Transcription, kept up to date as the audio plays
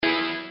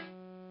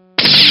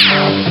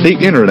the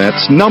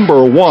Internet's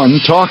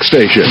 #1 talk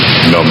station.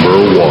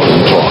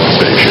 #1 talk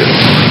station.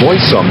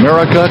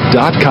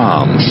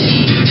 VoiceAmerica.com.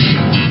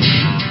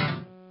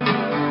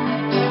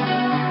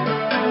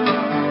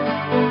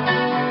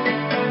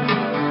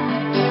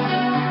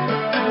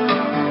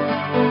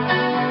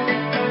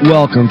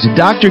 Welcome to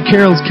Dr.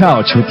 Carol's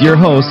Couch with your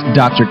host,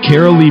 Dr.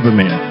 Carol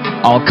Lieberman.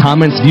 All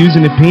comments, views,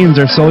 and opinions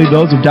are solely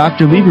those of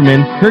Dr.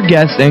 Lieberman, her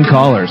guests, and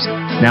callers.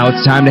 Now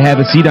it's time to have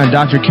a seat on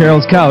Dr.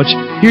 Carol's Couch.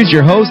 Here's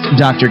your host,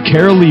 Dr.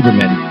 Carol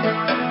Lieberman.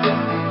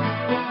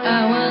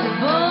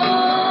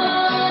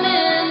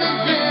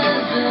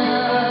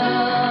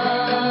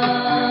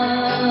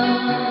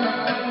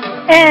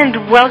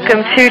 And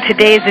welcome to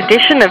today's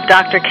edition of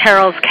Dr.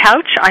 Carol's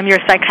Couch. I'm your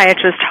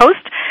psychiatrist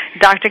host,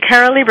 Dr.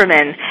 Carol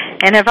Lieberman.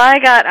 And have I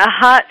got a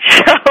hot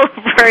show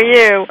for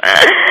you?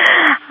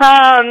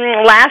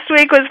 Last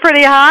week was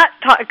pretty hot,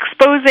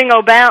 exposing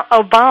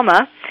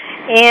Obama.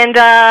 And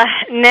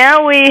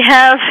now we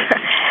have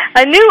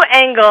a new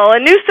angle, a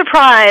new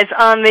surprise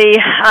on the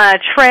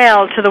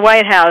trail to the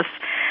White House.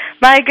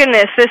 My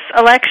goodness, this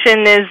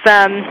election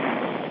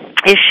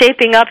is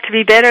shaping up to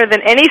be better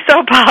than any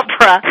soap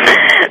opera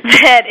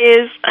that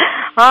is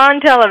on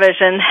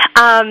television.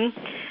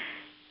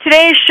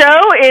 Today's show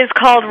is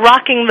called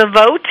Rocking the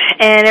Vote,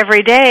 and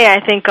every day I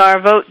think our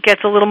vote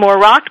gets a little more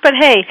rocked, but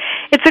hey,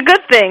 it's a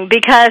good thing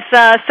because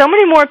so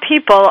many more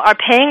people are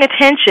paying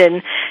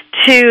attention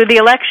to the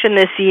election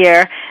this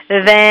year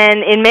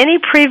than in many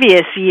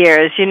previous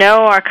years. You know,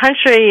 our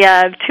country,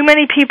 too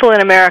many people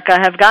in America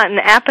have gotten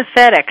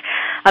apathetic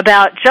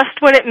about just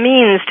what it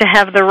means to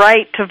have the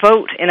right to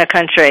vote in a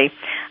country.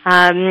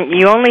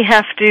 You only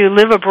have to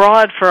live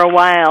abroad for a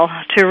while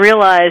to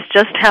realize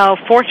just how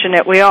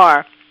fortunate we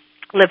are.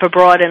 Live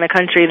abroad in a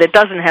country that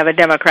doesn't have a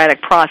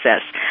democratic process.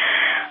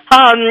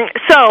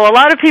 So a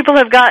lot of people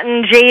have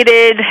gotten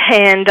jaded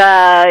and,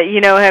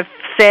 have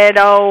said,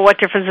 oh, what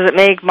difference does it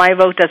make? My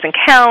vote doesn't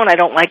count. I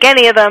don't like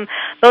any of them.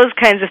 Those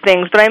kinds of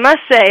things. But I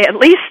must say, at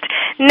least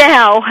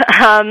now,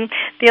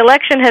 the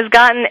election has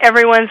gotten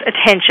everyone's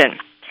attention.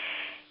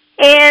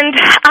 And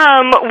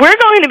we're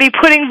going to be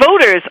putting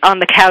voters on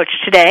the couch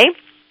today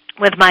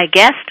with my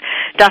guest,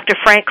 Dr.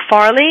 Frank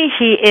Farley.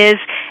 He is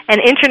an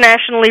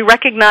internationally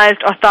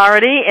recognized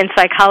authority in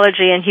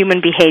psychology and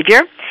human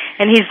behavior,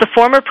 and he's the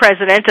former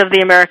president of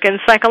the American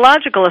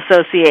Psychological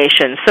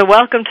Association. So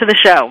welcome to the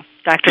show,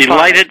 Dr.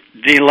 Farley.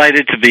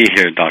 Delighted to be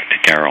here, Dr.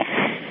 Carol.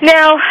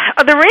 Now,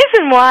 the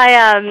reason why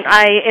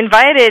I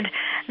invited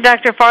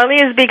Dr. Farley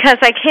is because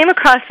I came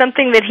across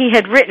something that he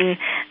had written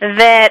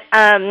that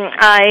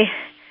I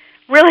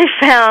really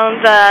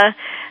found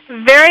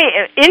very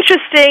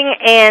interesting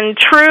and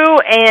true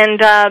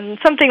and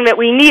something that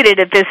we needed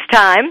at this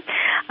time.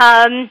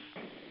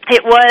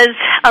 It was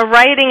a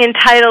writing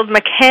entitled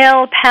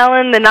McHale,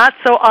 Palin, the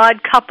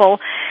Not-So-Odd Couple,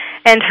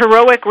 and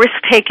Heroic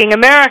Risk-Taking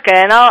America.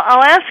 And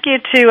I'll ask you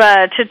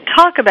to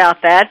talk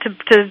about that,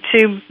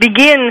 to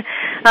begin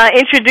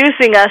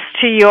introducing us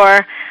to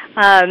your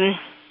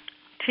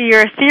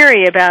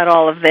theory about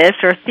all of this,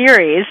 or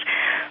theories.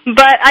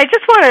 But I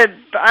just want to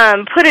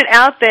put it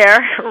out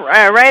there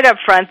right up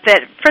front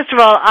that, first of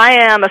all, I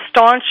am a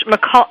staunch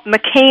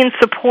McCain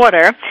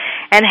supporter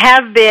and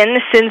have been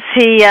since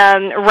he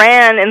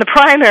ran in the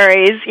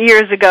primaries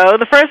years ago,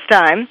 the first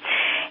time,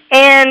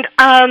 and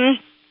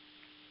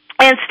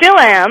still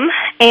am.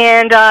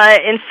 And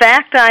in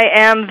fact, I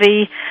am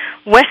the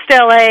West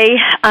LA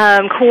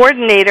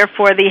coordinator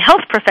for the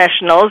health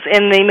professionals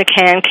in the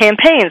McCain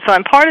campaign. So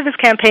I'm part of his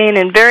campaign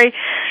and very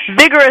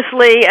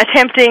vigorously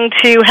attempting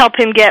to help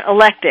him get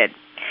elected.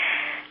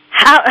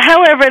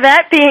 However,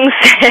 that being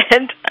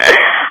said,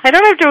 I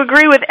don't have to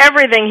agree with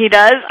everything he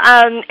does,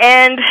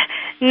 and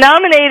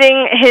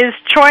nominating his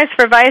choice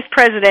for vice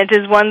president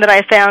is one that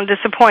I found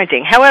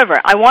disappointing. However,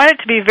 I want it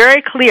to be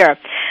very clear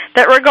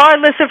that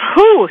regardless of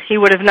who he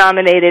would have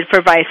nominated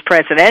for vice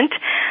president,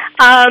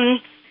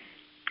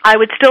 I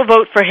would still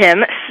vote for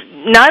him,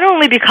 not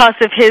only because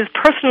of his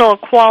personal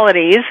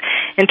qualities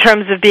in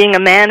terms of being a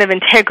man of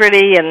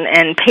integrity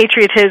and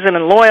patriotism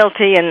and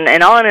loyalty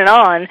and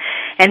on,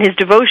 and his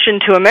devotion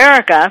to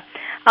America,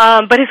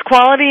 but his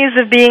qualities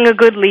of being a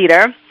good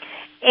leader,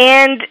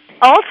 and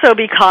also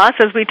because,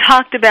 as we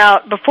talked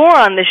about before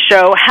on this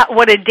show,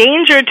 what a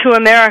danger to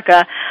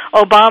America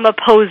Obama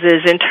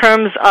poses in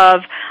terms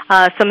of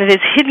some of his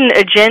hidden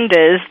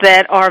agendas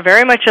that are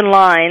very much in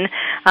line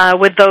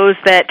with those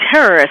that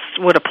terrorists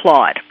would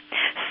applaud.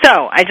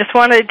 So I just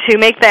wanted to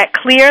make that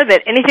clear,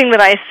 that anything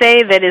that I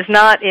say that is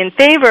not in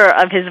favor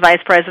of his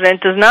vice president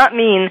does not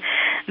mean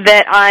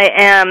that I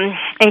am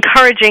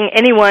encouraging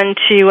anyone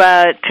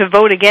to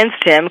vote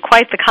against him.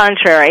 Quite the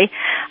contrary,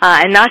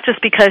 and not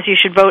just because you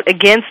should vote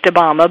against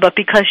Obama, but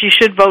because you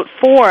should vote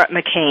for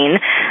McCain.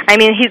 I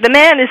mean, the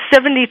man is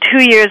 72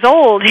 years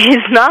old.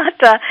 He's not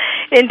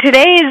in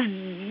today's,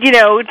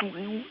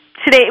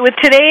 with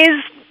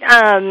today's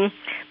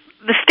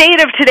the state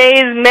of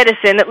today's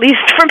medicine, at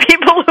least for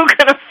people who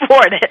can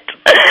afford it,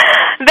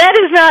 that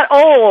is not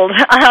old.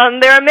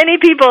 There are many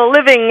people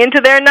living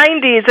into their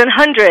 90s and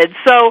 100s.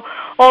 So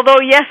although,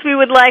 yes, we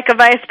would like a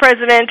vice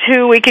president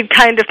who we could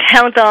kind of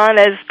count on,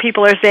 as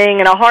people are saying,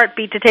 in a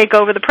heartbeat to take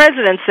over the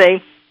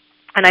presidency,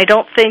 and I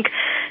don't think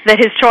that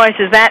his choice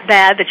is that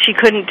bad that she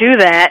couldn't do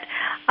that,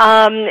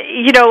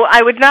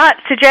 I would not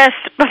suggest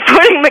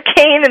putting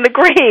McCain in the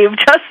grave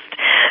just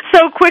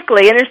so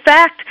quickly. And in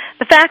fact,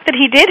 the fact that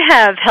he did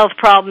have health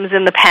problems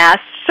in the past,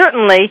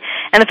 certainly,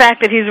 and the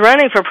fact that he's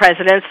running for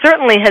president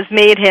certainly has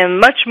made him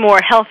much more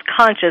health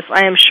conscious,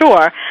 I am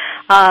sure,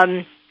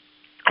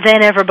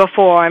 than ever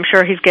before. I'm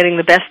sure he's getting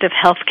the best of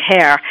health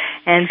care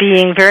and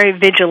being very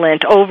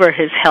vigilant over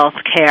his health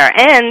care.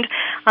 And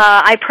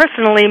I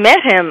personally met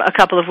him a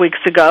couple of weeks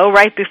ago,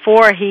 right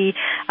before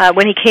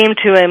when he came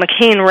to a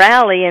McCain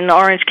rally in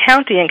Orange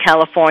County in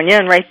California,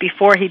 and right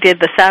before he did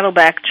the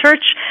Saddleback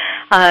Church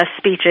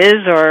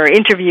speeches or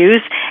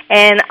interviews.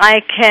 And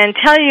I can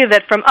tell you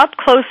that from up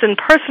close and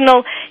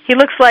personal, he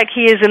looks like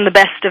he is in the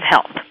best of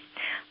health.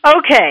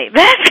 Okay,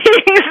 that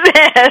being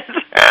said,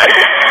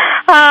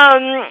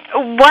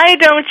 why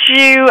don't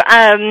you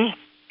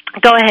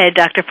go ahead,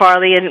 Dr.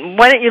 Farley, and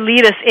why don't you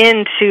lead us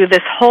into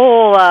this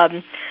whole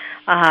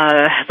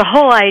the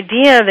whole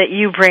idea that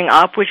you bring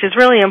up, which is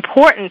really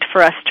important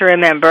for us to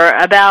remember,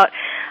 about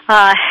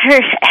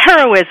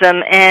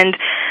heroism and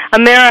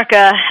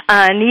America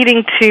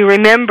needing to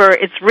remember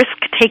its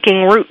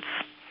risk-taking roots.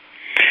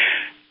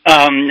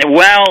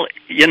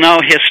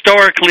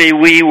 Historically,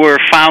 we were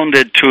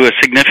founded to a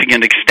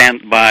significant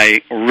extent by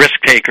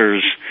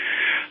risk-takers,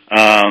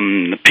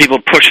 people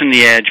pushing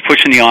the edge,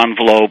 pushing the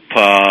envelope,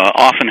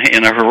 often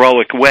in a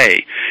heroic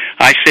way.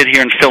 I sit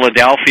here in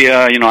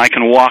Philadelphia, I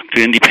can walk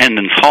to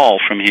Independence Hall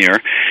from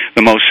here,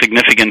 the most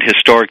significant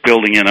historic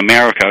building in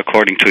America,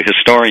 according to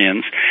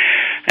historians.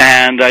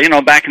 And,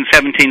 back in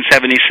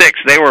 1776,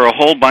 they were a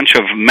whole bunch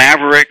of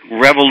maverick,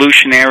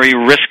 revolutionary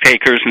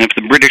risk-takers, and if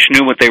the British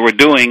knew what they were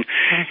doing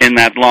in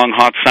that long,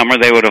 hot summer,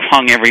 they would have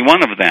hung every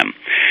one of them.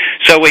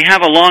 So we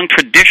have a long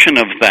tradition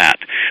of that.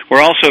 We're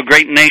also a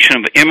great nation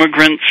of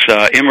immigrants.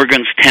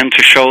 Immigrants tend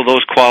to show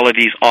those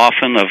qualities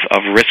often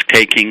of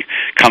risk-taking,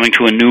 coming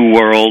to a new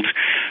world.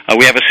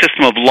 We have a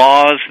system of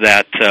laws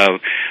that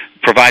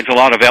provides a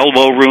lot of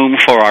elbow room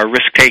for our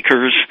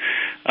risk-takers.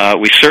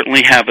 We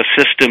certainly have a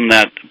system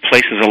that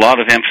places a lot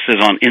of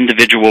emphasis on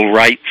individual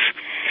rights.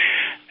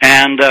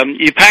 And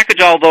you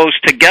package all those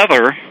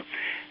together,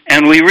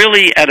 and we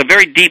really, at a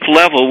very deep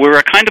level, we're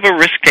a kind of a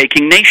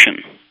risk-taking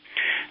nation.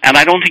 And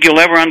I don't think you'll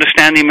ever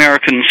understand the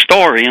American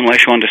story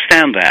unless you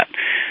understand that.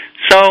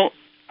 So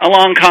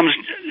along comes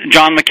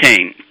John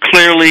McCain.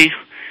 Clearly,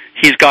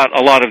 he's got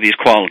a lot of these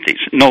qualities,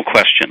 no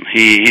question.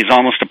 He's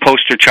almost a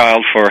poster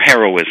child for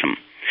heroism.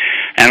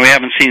 And we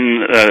haven't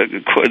seen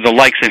the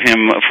likes of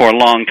him for a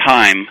long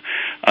time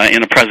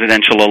in a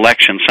presidential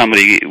election,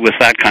 somebody with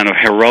that kind of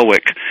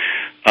heroic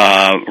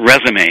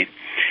resume.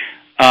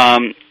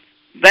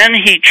 Then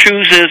he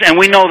chooses, and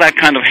we know that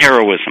kind of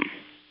heroism,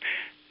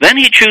 then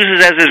he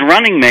chooses as his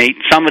running mate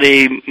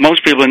somebody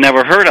most people have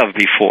never heard of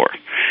before.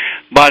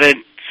 But it's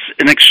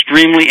an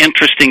extremely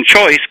interesting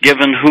choice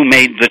given who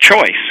made the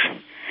choice.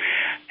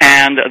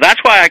 And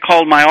that's why I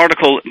called my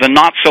article The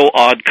Not So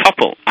Odd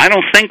Couple. I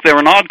don't think they're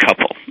an odd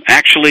couple.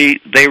 Actually,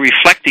 they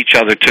reflect each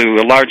other to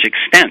a large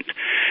extent.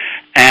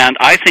 And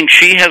I think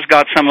she has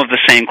got some of the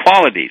same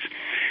qualities.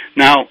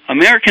 Now,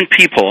 American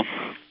people,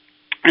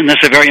 and this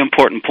is a very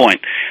important point,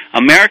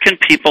 American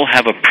people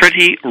have a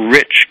pretty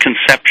rich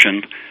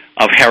conception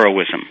of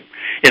heroism.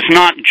 It's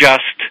not just,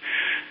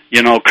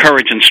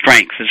 courage and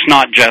strength. It's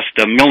not just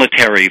a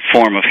military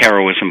form of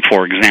heroism,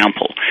 for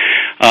example.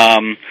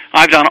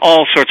 I've done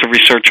all sorts of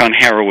research on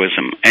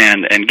heroism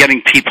and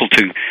getting people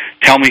to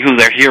tell me who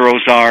their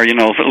heroes are,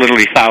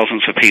 literally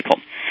thousands of people.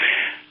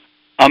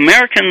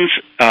 Americans,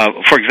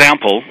 for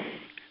example,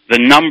 the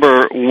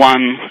number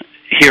one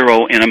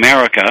hero in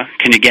America,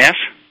 can you guess?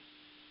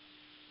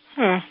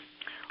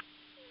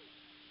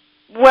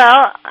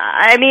 Well,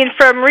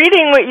 from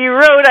reading what you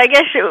wrote, I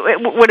guess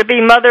would it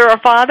be mother or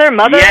father?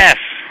 Mother? Yes,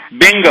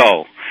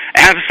 bingo,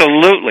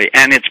 absolutely,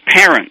 and it's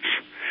parents.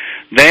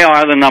 They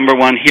are the number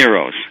one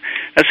heroes.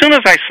 As soon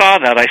as I saw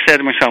that, I said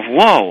to myself,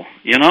 whoa,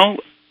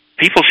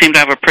 people seem to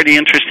have a pretty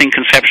interesting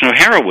conception of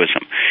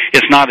heroism.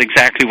 It's not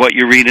exactly what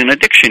you read in a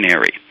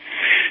dictionary.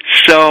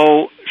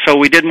 So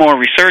we did more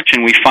research,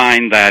 and we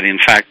find that, in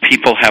fact,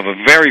 people have a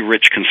very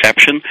rich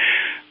conception.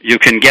 You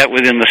can get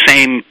within the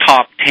same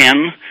top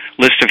 10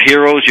 list of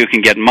heroes. You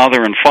can get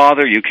mother and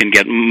father. You can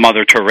get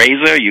Mother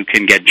Teresa. You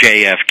can get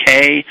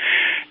JFK,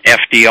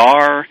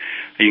 FDR.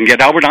 You can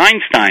get Albert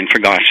Einstein, for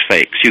gosh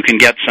sakes. You can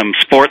get some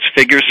sports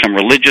figures, some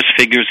religious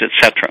figures,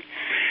 etc.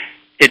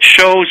 It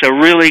shows a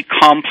really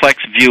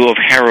complex view of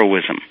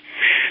heroism.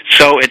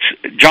 So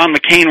John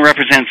McCain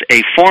represents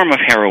a form of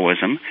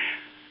heroism,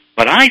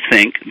 but I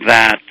think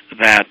that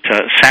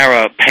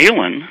Sarah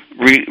Palin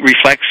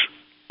reflects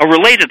a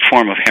related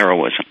form of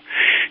heroism.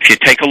 If you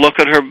take a look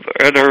at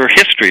her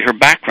history, her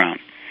background,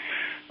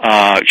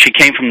 she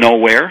came from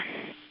nowhere.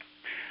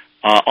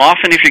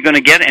 Often, if you're going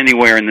to get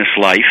anywhere in this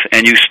life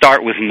and you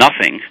start with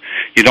nothing,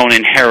 you don't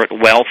inherit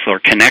wealth or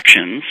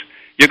connections,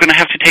 you're going to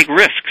have to take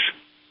risks.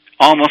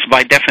 Almost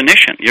by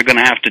definition, you're going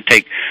to have to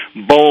take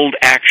bold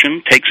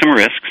action, take some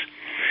risks.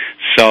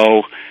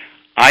 So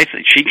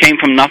she came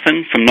from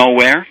nothing, from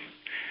nowhere,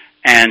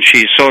 and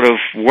she's sort of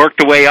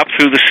worked her way up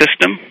through the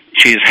system.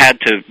 She's had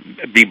to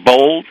be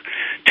bold,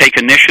 take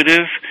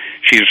initiative.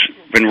 She's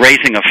been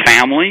raising a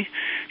family.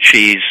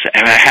 She's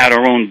had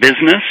her own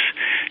business.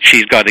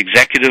 She's got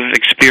executive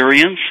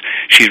experience.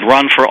 She's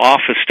run for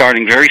office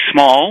starting very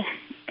small,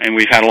 and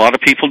we've had a lot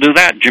of people do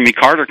that. Jimmy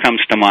Carter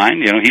comes to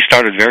mind. You know, he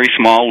started very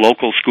small,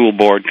 local school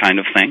board kind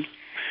of thing.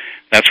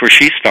 That's where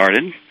she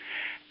started.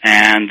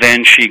 And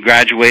then she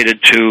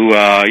graduated to,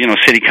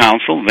 city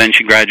council. Then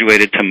she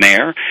graduated to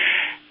mayor.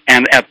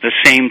 And at the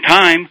same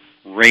time,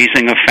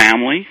 raising a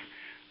family,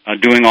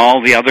 doing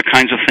all the other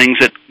kinds of things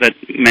that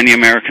many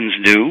Americans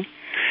do.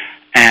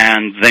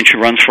 And then she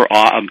runs for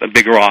a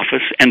bigger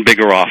office and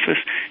bigger office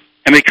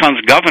and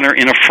becomes governor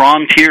in a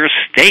frontier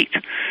state,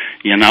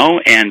 you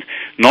know. And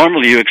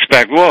normally you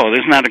expect, whoa,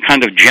 isn't that a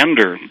kind of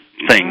gender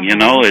thing, you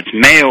know? It's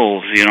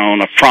males, you know,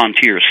 in a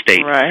frontier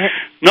state. Right.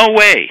 No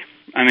way.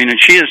 I mean,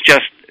 and she is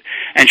just,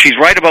 and she's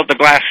right about the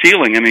glass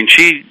ceiling. I mean,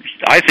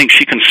 I think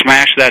she can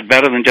smash that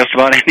better than just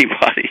about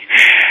anybody.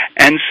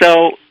 And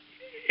so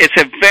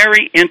it's a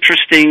very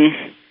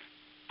interesting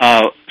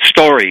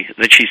story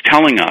that she's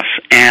telling us.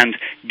 And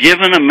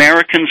given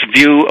Americans'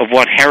 view of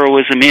what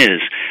heroism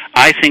is,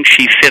 I think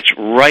she fits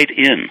right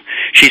in.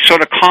 She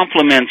sort of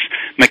complements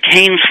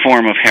McCain's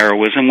form of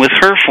heroism with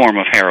her form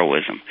of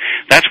heroism.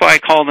 That's why I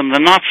call them the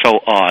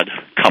not-so-odd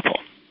couple.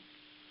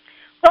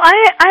 Well,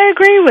 I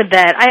agree with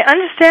that. I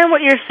understand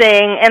what you're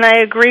saying, and I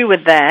agree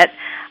with that.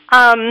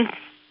 I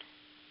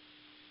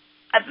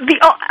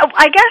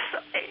guess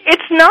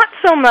it's not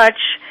so much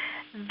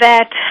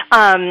that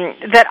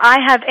I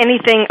have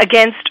anything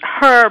against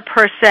her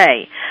per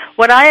se.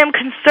 What I am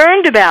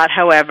concerned about,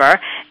 however,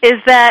 is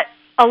that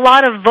a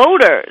lot of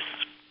voters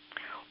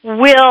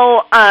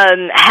will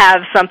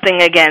have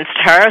something against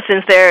her,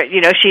 since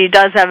she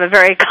does have a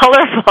very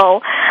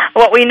colorful.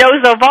 What we know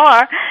so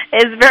far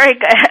is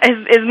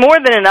more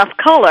than enough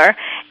color,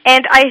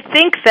 and I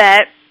think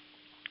that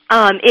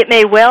it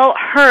may well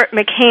hurt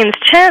McCain's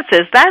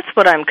chances. That's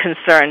what I'm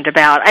concerned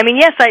about. I mean,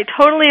 yes, I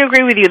totally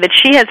agree with you that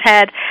she has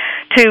had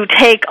to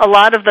take a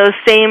lot of those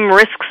same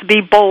risks,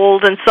 be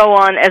bold and so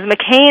on, as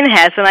McCain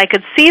has, and I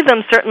could see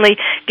them certainly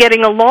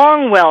getting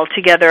along well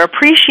together,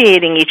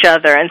 appreciating each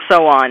other and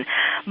so on.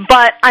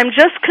 But I'm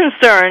just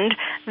concerned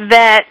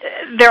that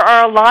there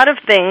are a lot of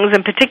things,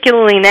 and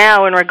particularly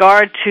now in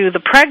regard to the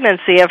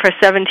pregnancy of her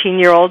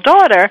 17-year-old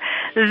daughter,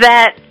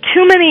 that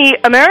too many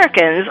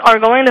Americans are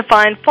going to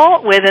find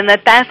fault with, and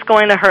that's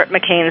going to hurt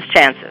McCain's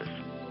chances.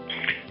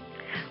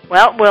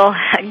 Well, we'll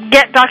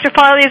get Dr.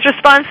 Farley's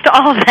response to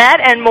all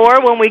that and more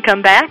when we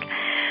come back.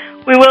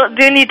 We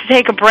do need to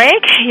take a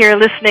break. You're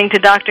listening to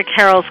Dr.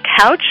 Carol's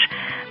Couch.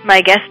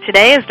 My guest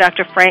today is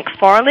Dr. Frank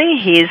Farley.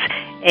 He's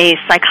a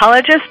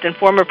psychologist and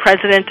former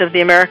president of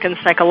the American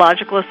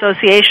Psychological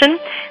Association,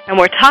 and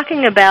we're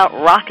talking about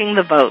rocking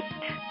the vote.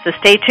 So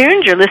stay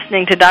tuned. You're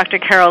listening to Dr.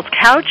 Carol's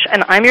Couch,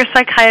 and I'm your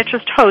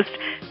psychiatrist host,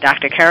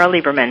 Dr. Carol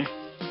Lieberman.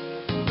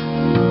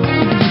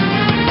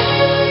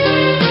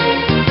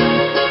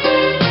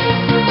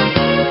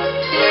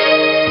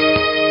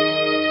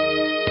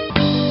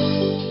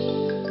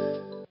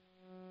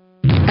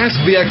 Ask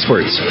the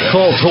experts.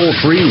 Call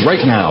toll-free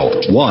right now,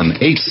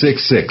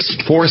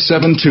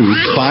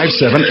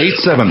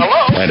 1-866-472-5787.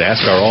 And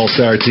ask our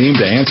all-star team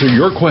to answer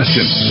your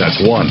question. That's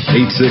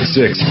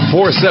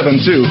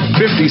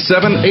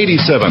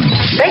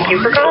 1-866-472-5787. Thank you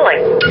for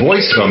calling.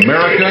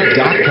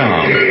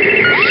 VoiceAmerica.com.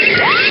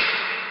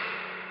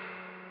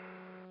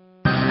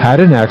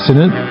 Had an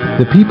accident?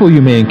 The people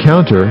you may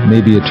encounter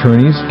may be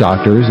attorneys,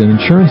 doctors, and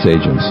insurance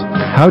agents.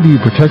 How do you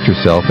protect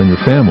yourself and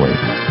your family?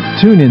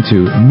 Tune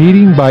into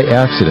Meeting by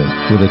Accident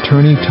with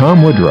attorney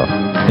Tom Woodruff,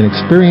 an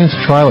experienced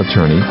trial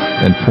attorney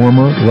and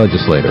former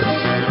legislator.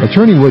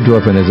 Attorney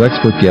Woodruff and his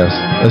expert guests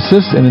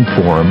assist and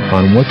inform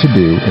on what to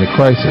do in a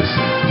crisis,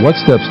 what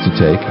steps to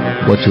take,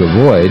 what to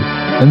avoid,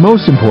 and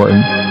most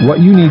important, what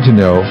you need to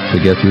know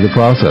to get through the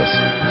process.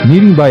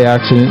 Meeting by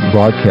Accident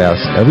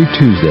broadcasts every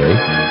Tuesday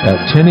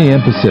at 10 a.m.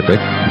 Pacific,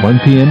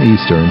 1 p.m.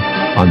 Eastern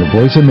on the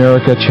Voice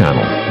America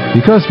channel.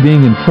 Because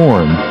being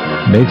informed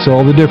makes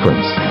all the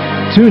difference.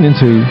 Tune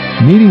into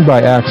Meeting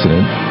by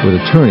Accident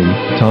with attorney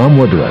Tom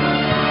Woodruff.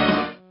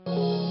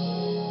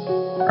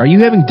 Are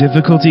you having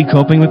difficulty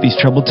coping with these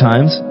troubled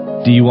times?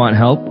 Do you want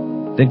help?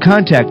 Then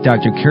contact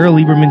Dr. Carol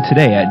Lieberman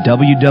today at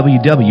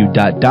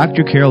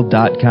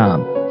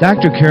www.drcarol.com.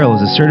 Dr. Carol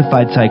is a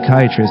certified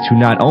psychiatrist who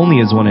not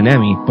only has won an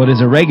Emmy, but is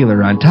a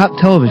regular on top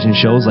television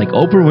shows like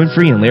Oprah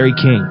Winfrey and Larry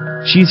King.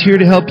 She's here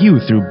to help you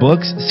through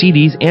books,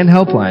 CDs, and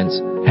helplines.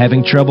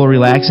 Having trouble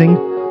relaxing?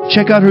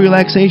 Check out her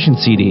relaxation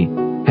CD.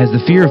 Has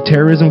the fear of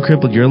terrorism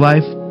crippled your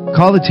life?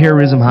 Call the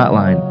terrorism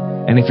hotline.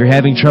 And if you're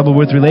having trouble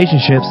with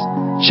relationships,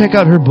 check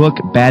out her book,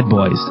 Bad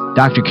Boys.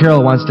 Dr.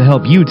 Carol wants to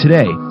help you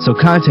today, so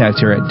contact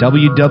her at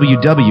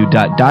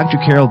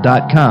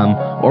www.drcarol.com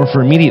or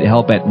for immediate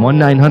help at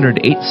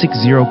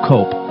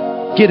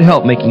 1-900-860-COPE. Get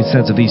help making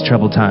sense of these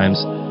troubled times.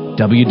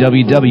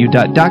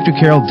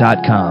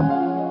 www.drcarol.com.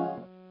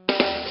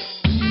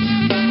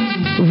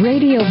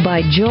 Radio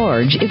by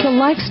George is a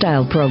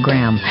lifestyle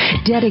program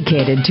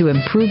dedicated to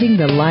improving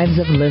the lives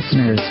of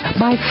listeners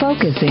by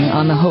focusing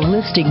on the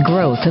holistic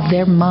growth of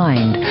their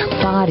mind,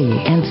 body,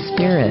 and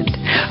spirit.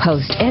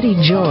 Host Eddie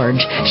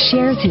George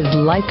shares his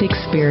life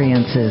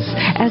experiences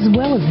as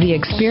well as the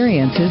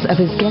experiences of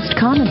his guest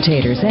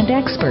commentators and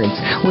experts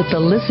with the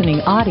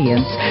listening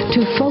audience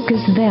to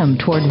focus them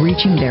toward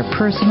reaching their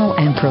personal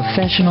and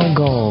professional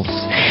goals.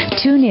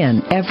 Tune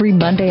in every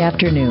Monday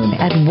afternoon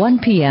at 1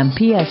 p.m.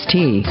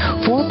 PST,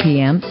 4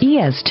 p.m.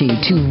 EST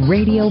to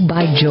Radio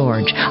by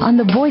George on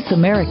the Voice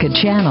America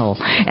channel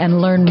and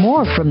learn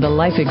more from the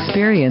life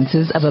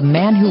experiences of a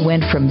man who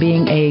went from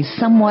being a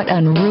somewhat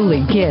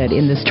unruly kid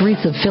in the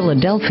streets of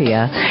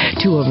Philadelphia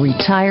to a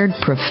retired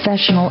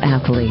professional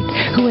athlete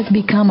who has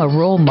become a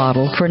role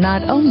model for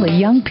not only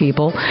young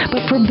people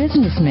but for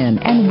businessmen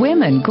and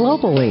women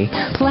globally.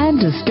 Plan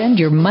to spend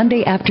your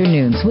Monday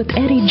afternoons with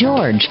Eddie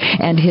George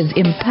and his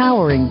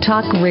empowering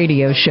talk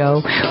radio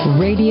show,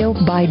 Radio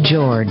by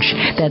George.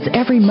 That's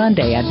every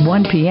Monday at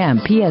 1 p.m.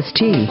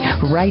 PST,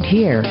 right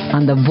here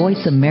on the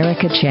Voice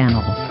America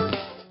channel.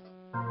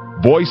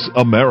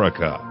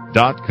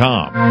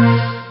 VoiceAmerica.com.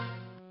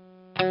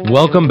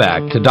 Welcome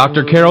back to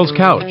Dr. Carol's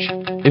Couch.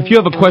 If you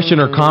have a question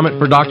or comment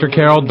for Dr.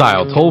 Carol,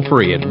 dial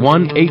toll-free at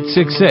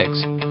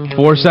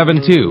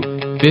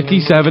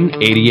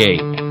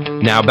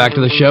 1-866-472-5788. Now back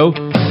to the show.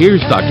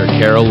 Here's Dr.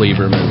 Carol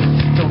Lieberman.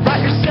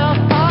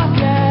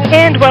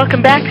 And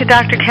welcome back to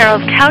Dr.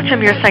 Carol's Couch.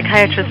 I'm your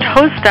psychiatrist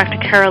host, Dr.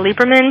 Carol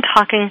Lieberman,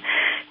 talking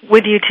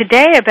with you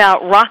today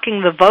about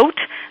rocking the vote,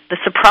 the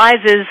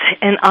surprises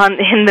in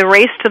the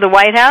race to the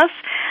White House.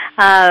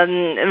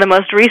 The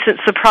most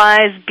recent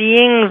surprise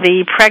being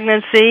the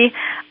pregnancy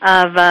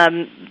of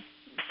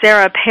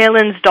Sarah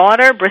Palin's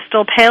daughter,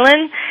 Bristol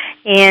Palin,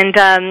 and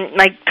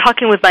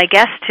talking with my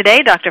guest today,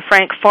 Dr.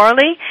 Frank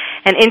Farley,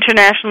 an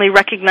internationally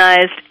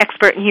recognized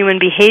expert in human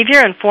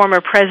behavior and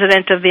former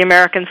president of the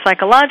American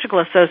Psychological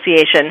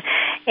Association.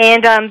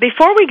 And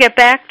before we get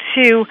back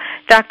to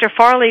Dr.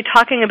 Farley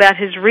talking about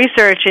his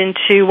research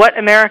into what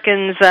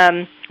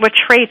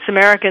traits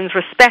Americans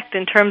respect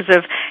in terms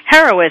of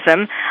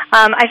heroism,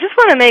 I just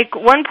want to make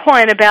one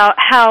point about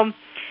how,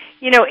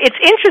 it's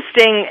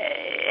interesting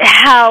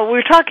how we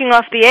were talking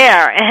off the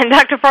air, and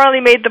Dr.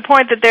 Farley made the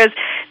point that there's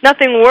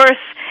nothing worse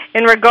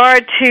in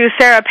regard to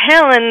Sarah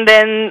Palin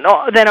than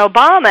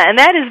Obama, and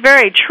that is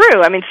very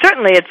true. I mean,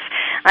 certainly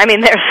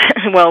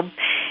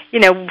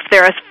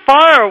there are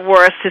far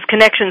worse, his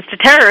connections to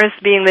terrorists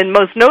being the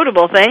most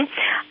notable thing,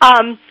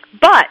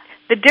 but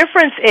the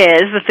difference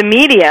is that the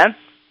media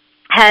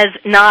has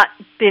not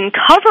been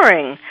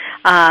covering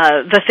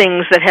the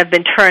things that have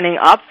been turning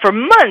up for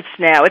months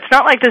now. It's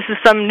not like this is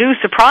some new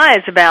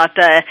surprise about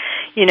the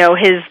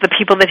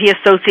people that he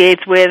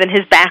associates with and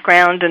his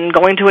background and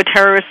going to a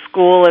terrorist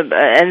school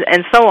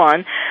and so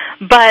on.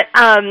 But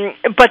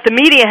the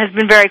media has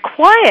been very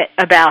quiet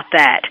about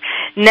that.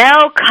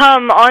 Now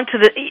come onto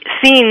the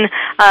scene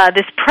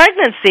this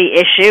pregnancy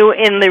issue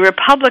in the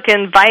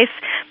Republican vice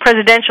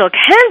presidential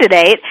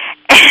candidate,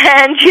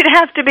 and you'd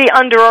have to be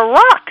under a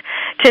rock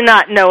to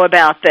not know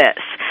about this.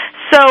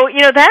 So,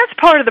 that's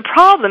part of the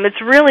problem.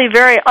 It's really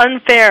very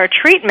unfair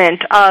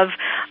treatment of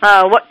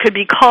what could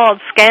be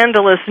called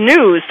scandalous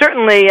news.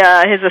 Certainly,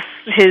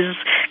 his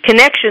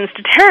connections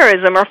to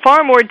terrorism are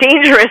far more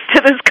dangerous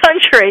to this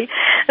country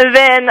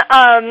than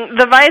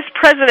the vice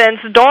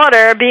president's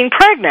daughter being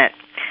pregnant.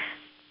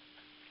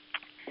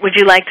 Would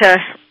you like to?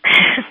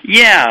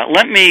 Yeah,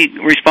 let me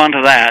respond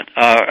to that.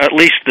 At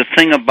least the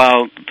thing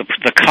about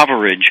the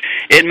coverage.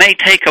 It may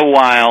take a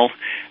while.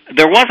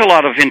 There was a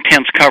lot of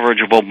intense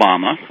coverage of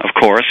Obama, of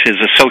course, his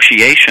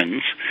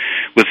associations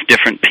with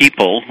different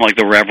people, like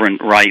the Reverend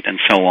Wright and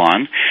so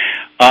on.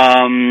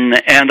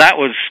 And that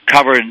was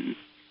covered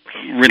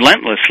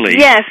relentlessly.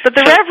 Yes, but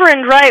the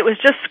Reverend Wright was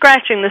just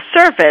scratching the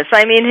surface.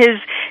 I mean, his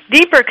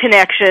deeper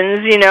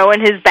connections,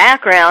 and his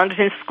background,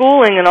 his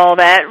schooling and all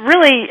that,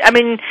 really,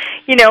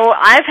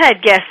 I've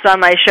had guests on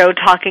my show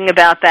talking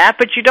about that,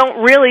 but you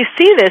don't really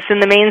see this in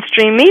the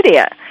mainstream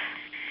media.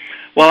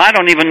 Well, I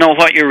don't even know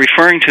what you're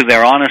referring to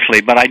there,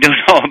 honestly, but I do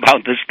know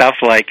about the stuff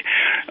like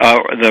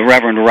the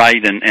Reverend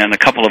Wright and a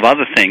couple of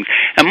other things.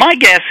 And my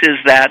guess is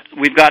that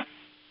we've got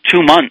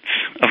 2 months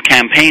of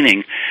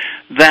campaigning,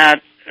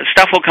 that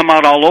stuff will come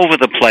out all over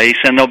the place,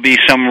 and there'll be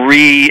some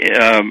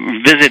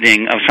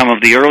revisiting of some of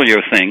the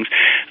earlier things.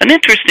 An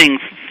interesting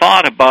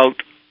thought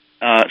about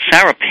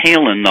Sarah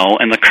Palin, though,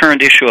 and the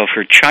current issue of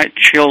her child,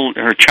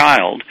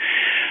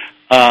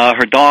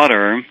 her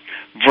daughter,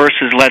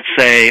 versus, let's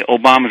say,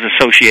 Obama's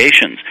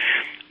associations.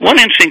 One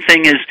interesting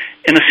thing is,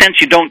 in a sense,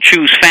 you don't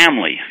choose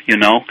family,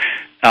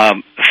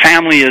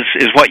 Family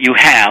is what you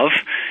have.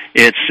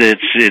 It's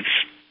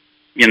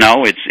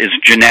It's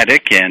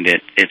genetic and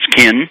it's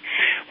kin.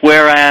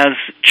 Whereas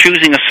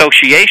choosing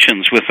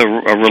associations with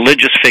a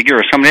religious figure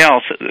or somebody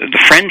else,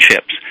 the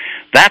friendships,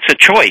 that's a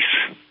choice.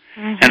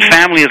 Mm-hmm. And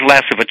family is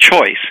less of a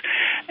choice.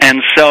 And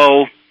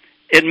so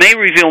it may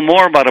reveal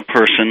more about a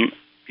person,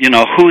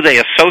 who they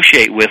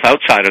associate with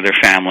outside of their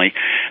family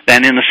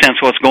than in the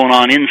sense what's going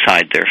on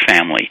inside their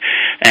family.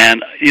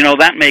 And,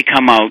 that may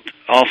come out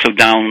also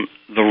down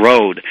the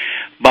road.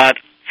 But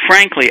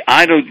frankly,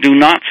 I do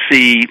not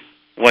see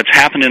what's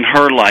happened in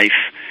her life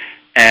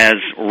as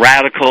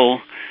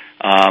radical.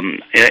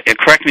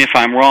 Correct me if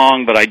I'm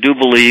wrong, but I do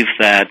believe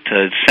that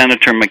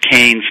Senator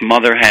McCain's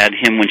mother had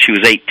him when she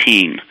was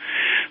 18.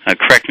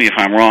 Correct me if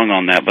I'm wrong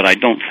on that, but I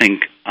don't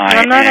think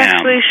I'm not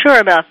actually sure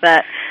about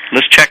that.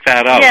 Let's check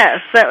that out. Yes,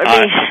 that would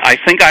be... I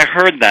think I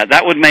heard that.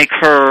 That would make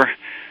her,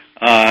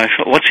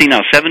 what's he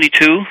now,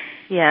 72?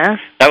 Yes.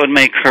 That would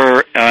make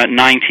her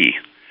 90.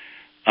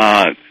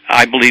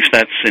 I believe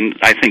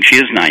I think she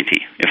is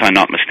 90, if I'm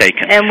not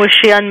mistaken. And was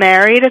she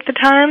unmarried at the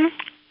time?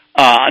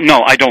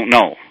 No, I don't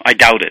know. I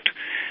doubt it.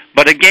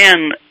 But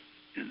again,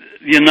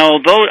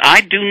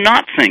 I do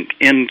not think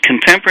in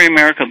contemporary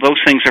America those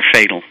things are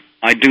fatal.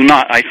 I do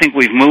not. I think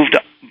we've moved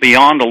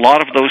beyond a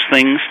lot of those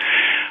things.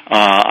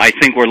 I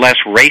think we're less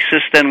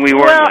racist than we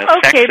were, less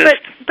sexist.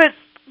 But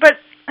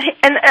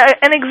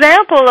an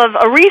example of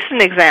a recent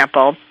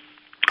example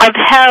of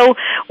how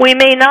we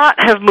may not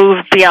have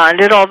moved beyond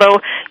it,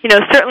 although,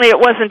 certainly it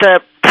wasn't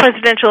a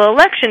presidential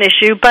election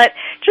issue, but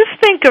just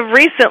think of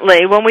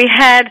recently when we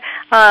had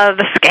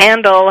the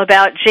scandal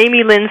about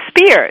Jamie Lynn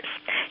Spears.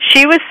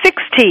 She was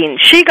 16.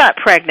 She got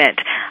pregnant.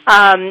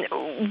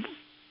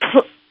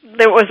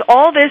 There was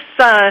all this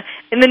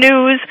in the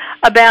news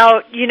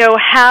about,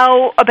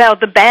 about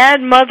the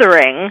bad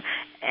mothering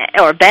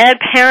or bad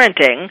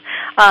parenting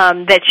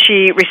that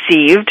she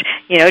received,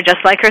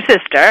 just like her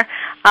sister,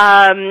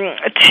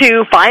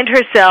 to find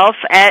herself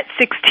at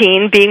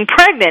 16 being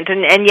pregnant,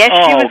 and yet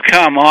she was... Oh,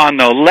 come on,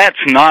 though. Let's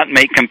not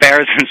make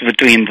comparisons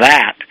between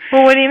that.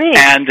 Well, what do you mean?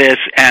 And this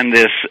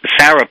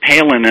Sarah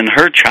Palin and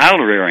her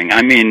child rearing.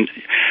 I mean,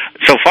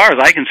 so far as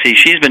I can see,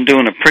 she's been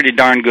doing a pretty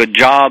darn good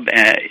job,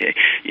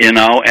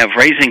 of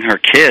raising her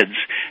kids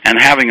and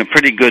having a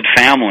pretty good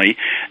family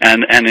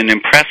and an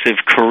impressive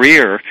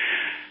career.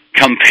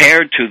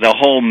 Compared to the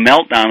whole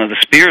meltdown of the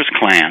Spears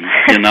clan,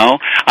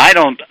 I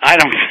don't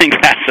think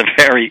that's a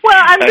very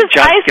I'm just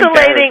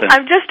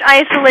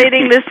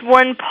isolating this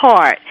one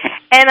part,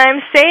 and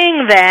I'm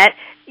saying that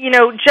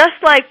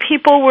just like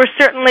people were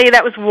certainly,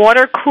 that was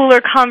water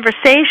cooler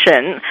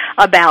conversation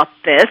about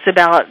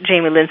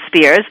Jamie Lynn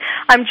Spears.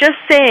 I'm just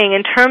saying,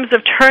 in terms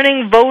of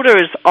turning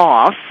voters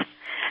off,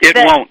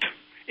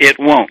 It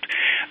won't.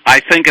 I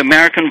think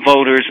American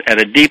voters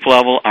at a deep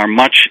level have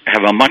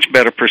a much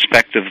better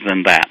perspective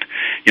than that,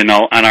 and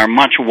are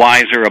much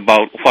wiser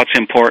about what's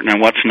important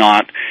and what's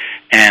not,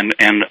 and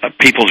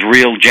people's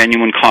real,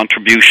 genuine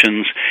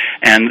contributions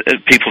and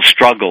people's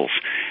struggles.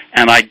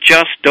 And I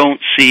just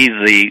don't see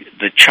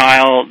the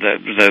child,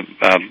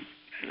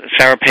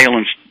 Sarah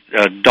Palin's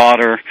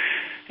daughter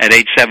at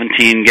age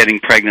 17 getting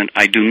pregnant.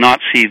 I do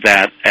not see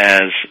that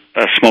as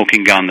a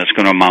smoking gun that's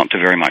going to amount to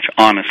very much,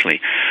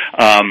 honestly.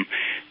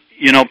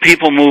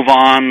 People move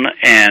on,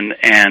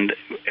 and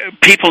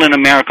people in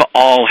America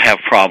all have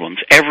problems.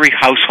 Every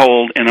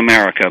household in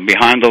America,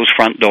 behind those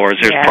front doors,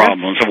 there's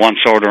problems of one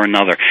sort or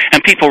another.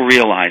 And people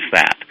realize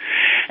that.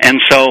 And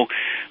so,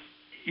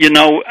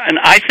 and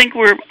I think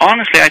we're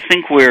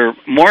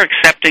more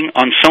accepting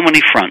on so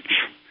many fronts.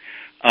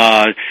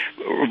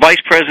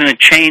 Vice President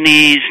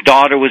Cheney's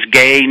daughter was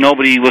gay.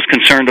 Nobody was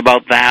concerned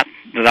about that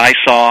I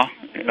saw,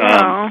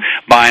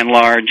 by and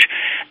large.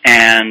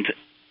 And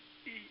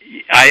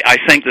I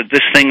think that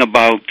this thing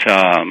about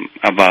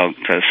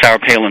Sarah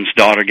Palin's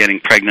daughter getting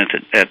pregnant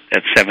at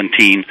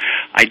 17,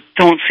 I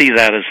don't see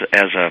that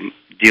as a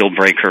deal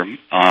breaker in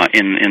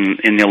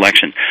the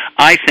election.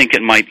 I think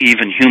it might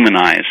even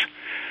humanize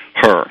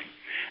her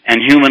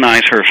and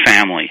humanize her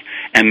family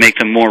and make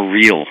them more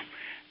real.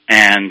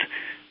 And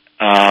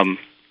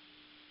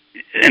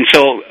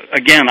so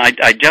again,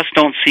 I just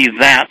don't see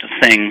that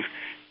thing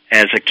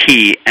as a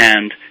key,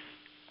 and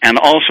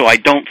also I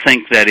don't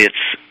think that it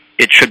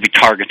should be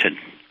targeted.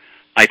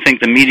 I think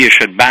the media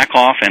should back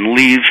off and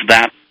leave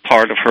that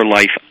part of her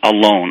life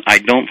alone. I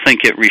don't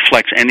think it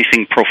reflects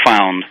anything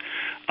profound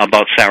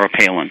about Sarah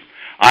Palin.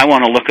 I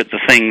want to look at the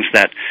things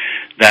that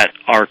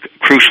are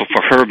crucial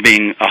for her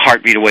being a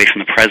heartbeat away from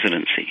the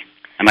presidency,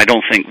 and I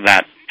don't think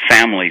that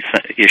family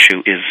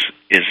issue is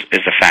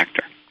a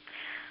factor.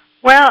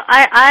 Well,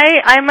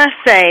 I must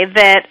say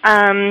that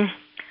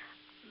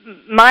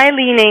my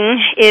leaning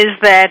is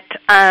that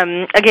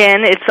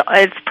again,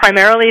 it's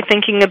primarily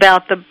thinking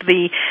about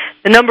the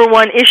number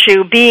one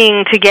issue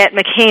being to get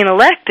McCain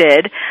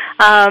elected.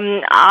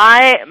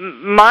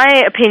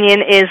 My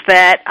opinion is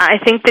that I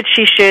think that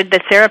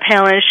Sarah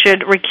Palin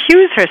should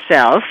recuse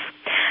herself,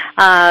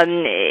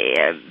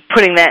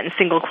 putting that in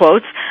single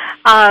quotes,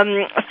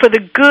 for the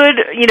good,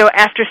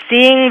 after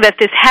seeing that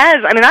this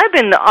has, I've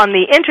been on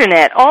the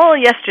Internet all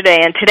yesterday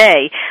and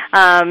today,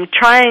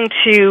 trying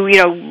to,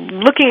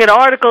 looking at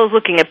articles,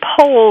 looking at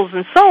polls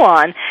and so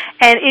on,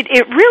 and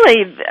it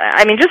really,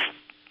 just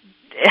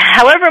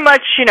however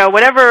much,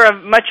 whatever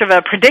much of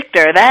a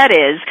predictor that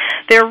is,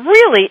 there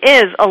really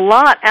is a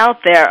lot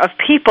out there of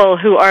people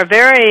who are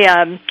very,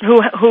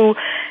 who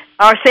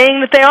are saying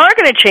that they are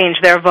going to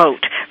change their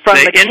vote from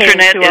the McCain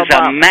Internet to is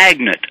Obama.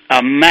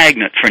 a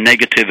magnet for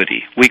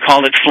negativity. We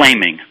call it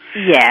flaming.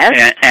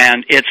 Yes.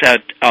 And it's a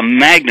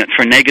magnet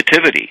for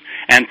negativity.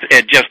 And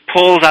it just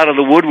pulls out of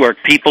the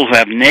woodwork people who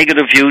have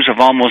negative views of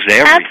almost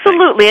everything.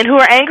 Absolutely, and who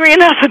are angry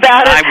enough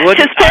about it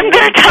to spend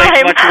their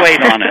time. Much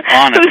weight on it,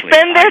 honestly. Who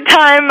spend their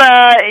time,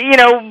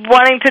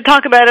 wanting to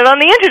talk about it on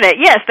the Internet.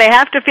 Yes, they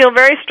have to feel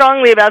very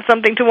strongly about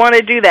something to want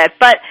to do that.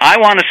 But I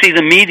want to see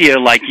the media,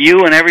 like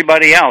you and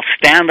everybody else,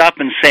 stand up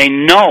and say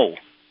no.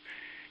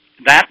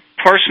 That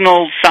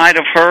personal side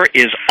of her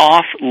is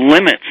off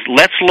limits.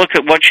 Let's look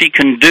at what she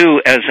can do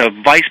as a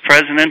vice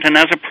president and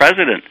as a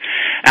president.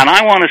 And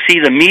I want to see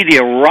the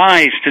media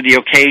rise to the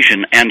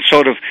occasion and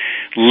sort of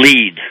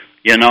lead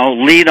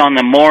on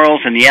the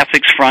morals and the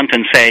ethics front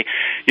and say,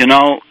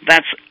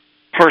 that's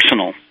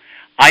personal.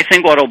 I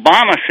think what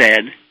Obama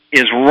said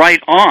is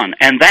right on,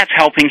 and that's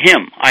helping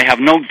him. I have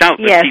no doubt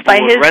that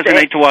people would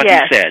resonate to what he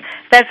said.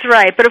 That's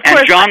right. But of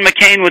course, John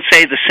McCain would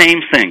say the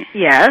same thing.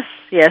 Yes,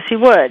 he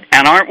would.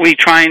 And don't we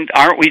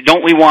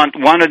want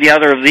one or the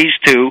other of these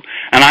two,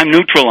 and I'm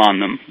neutral on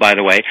them, by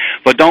the way,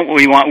 but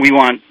we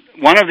want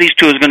one of these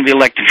two is going to be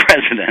elected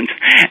president,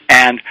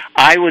 and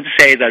I would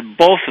say that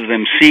both of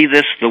them see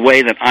this the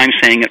way that I'm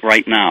saying it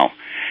right now.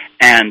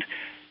 And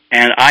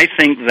I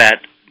think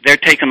that they're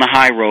taking the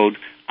high road.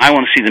 I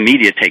want to see the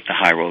media take the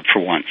high road for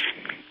once.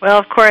 Well,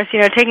 of course,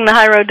 taking the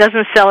high road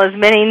doesn't sell as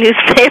many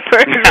newspapers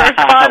or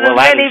cause as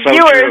many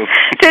viewers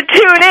to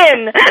tune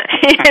in,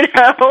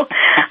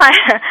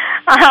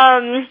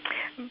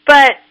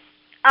 But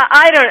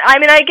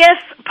I guess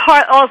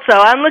part also,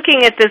 I'm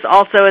looking at this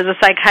also as a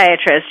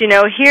psychiatrist.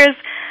 Here's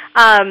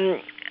a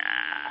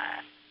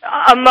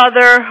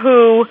mother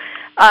who,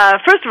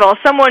 first of all,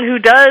 someone who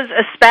does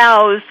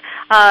espouse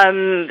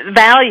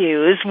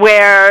values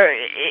where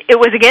it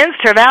was against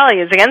her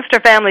values, against her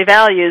family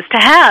values, to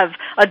have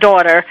a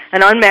daughter,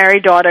 an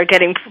unmarried daughter,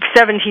 getting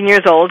 17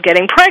 years old,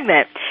 getting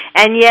pregnant.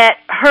 And yet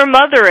her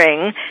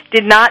mothering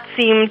did not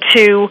seem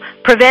to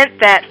prevent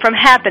that from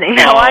happening.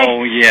 Now, I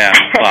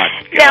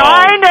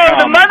know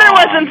the mother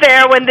wasn't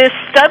there when this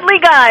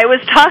studly guy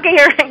was talking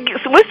her,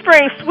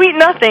 whispering sweet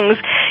nothings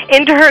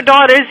into her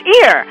daughter's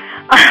ear.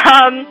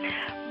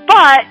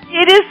 But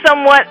it is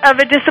somewhat of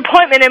a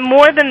disappointment, and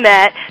more than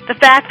that, the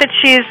fact that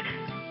she's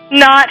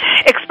not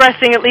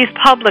expressing, at least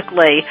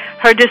publicly,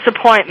 her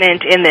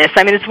disappointment in this.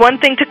 It's one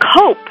thing to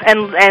cope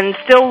and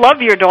still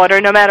love your daughter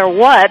no matter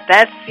what.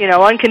 That's,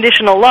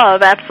 unconditional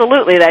love.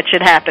 Absolutely, that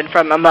should happen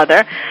from a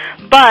mother.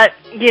 But,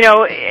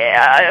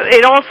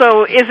 it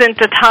also isn't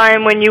a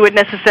time when you would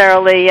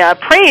necessarily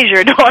praise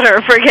your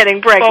daughter for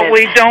getting pregnant. But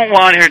we don't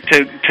want her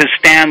to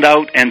stand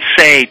out and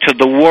say to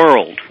the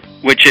world,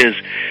 which is,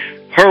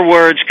 her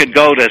words could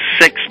go to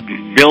 6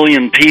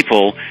 billion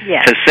people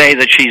to say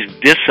that she's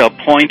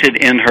disappointed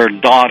in her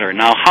daughter.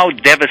 Now, how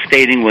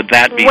devastating would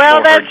that be for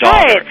her daughter? Well, that's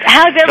right.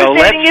 How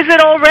devastating is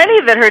it already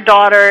that her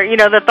daughter,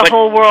 that the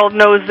whole world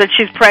knows that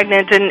she's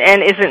pregnant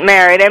and isn't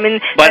married?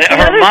 But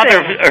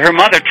her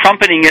mother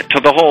trumpeting it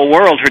to the whole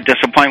world, her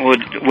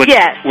disappointment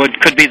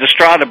could be the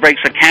straw that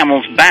breaks the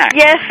camel's back.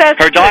 Yes, that's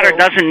her daughter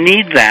doesn't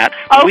need that.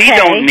 Okay. We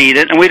don't need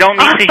it, and we don't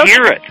need to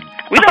hear it.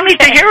 We don't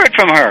need to hear it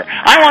from her.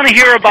 I want to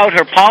hear about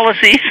her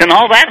policies and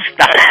all that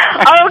stuff.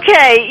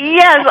 Okay,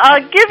 yes,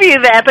 I'll give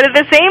you that. But at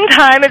the same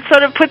time, it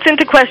sort of puts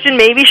into question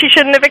maybe she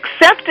shouldn't have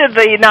accepted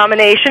the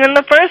nomination in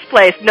the first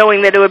place,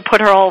 knowing that it would put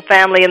her whole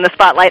family in the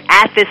spotlight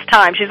at this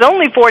time. She's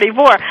only 44.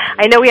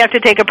 I know we have to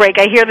take a break.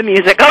 I hear the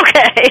music.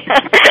 Okay.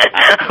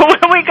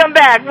 When we come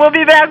back, we'll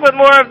be back with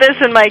more of this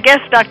and my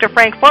guest, Dr.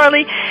 Frank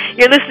Farley.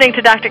 You're listening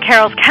to Dr.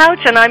 Carol's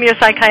Couch, and I'm your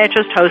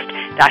psychiatrist host,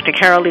 Dr.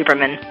 Carol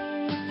Lieberman.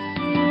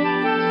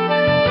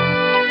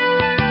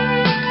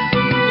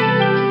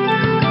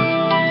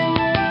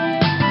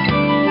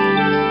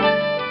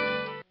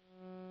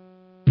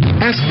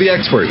 Ask the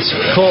experts.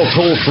 Call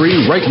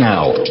toll-free right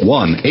now,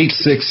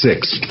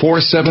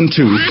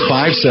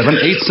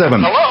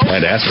 1-866-472-5787.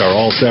 And ask our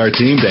All-Star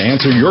team to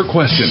answer your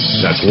question.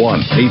 That's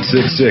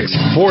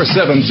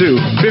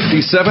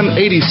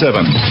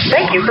 1-866-472-5787.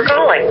 Thank you for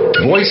calling.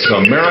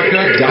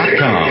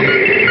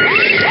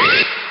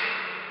 VoiceAmerica.com.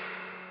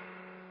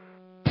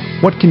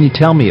 What can you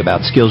tell me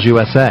about Skills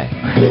USA?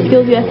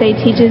 Skills USA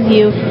teaches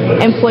you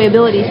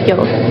employability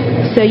skills.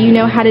 So you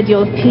know how to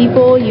deal with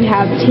people, you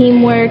have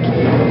teamwork,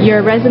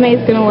 your resume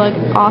is going to look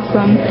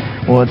awesome.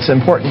 Well, it's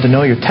important to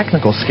know your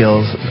technical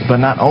skills,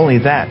 but not only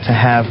that, to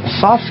have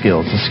soft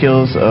skills, the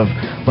skills of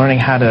learning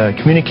how to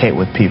communicate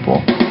with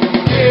people.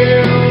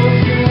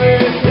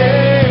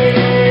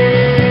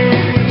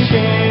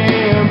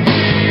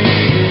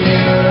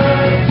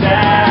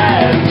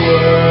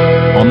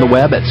 On the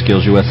web at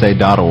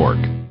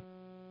skillsusa.org.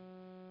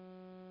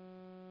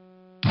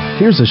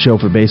 Here's a show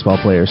for baseball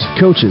players,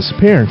 coaches,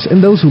 parents, and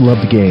those who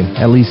love the game.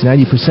 At least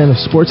 90% of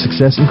sports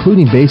success,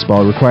 including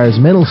baseball, requires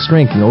mental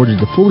strength in order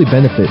to fully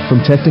benefit from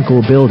technical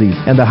ability.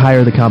 And the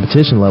higher the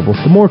competition level,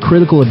 the more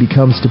critical it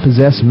becomes to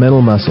possess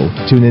mental muscle.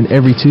 Tune in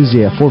every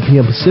Tuesday at 4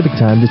 p.m. Pacific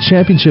Time to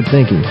Championship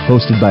Thinking,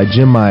 hosted by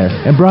Jim Meyer,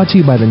 and brought to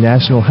you by the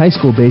National High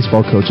School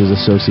Baseball Coaches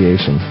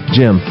Association.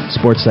 Jim,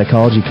 sports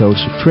psychology coach,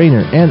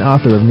 trainer, and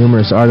author of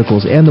numerous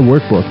articles and the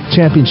workbook,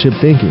 Championship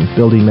Thinking,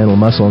 Building Mental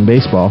Muscle in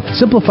Baseball,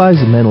 simplifies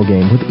the mental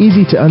game with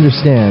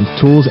easy-to-understand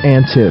tools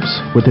and tips.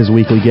 With his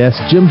weekly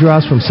guests, Jim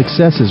draws from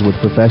successes with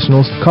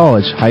professionals,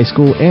 college, high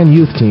school, and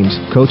youth teams,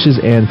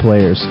 coaches, and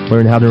players.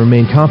 Learn how to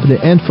remain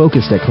confident and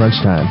focused at crunch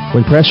time,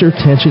 when pressure,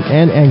 tension,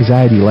 and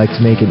anxiety like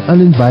to make an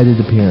uninvited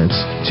appearance.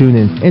 Tune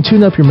in and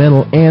tune up your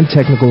mental and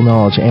technical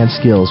knowledge and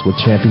skills with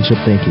Championship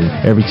Thinking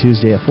every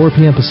Tuesday at 4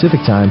 p.m.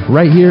 Pacific Time,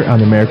 right here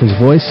on America's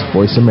Voice,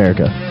 Voice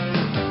America.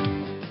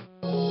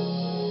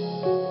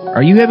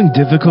 Are you having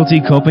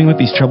difficulty coping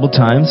with these troubled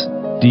times?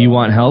 Do you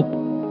want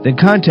help? Then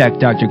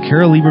contact Dr.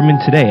 Carol Lieberman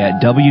today at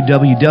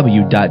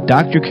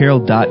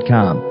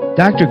www.drcarol.com.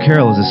 Dr.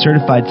 Carol is a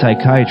certified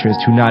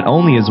psychiatrist who not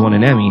only has won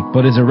an Emmy,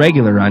 but is a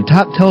regular on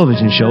top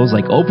television shows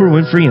like Oprah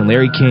Winfrey and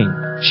Larry King.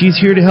 She's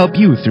here to help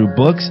you through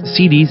books,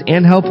 CDs,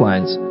 and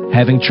helplines.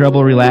 Having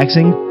trouble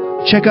relaxing?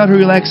 Check out her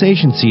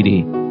relaxation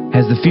CD.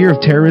 Has the fear of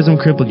terrorism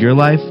crippled your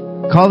life?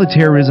 Call the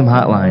Terrorism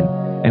Hotline.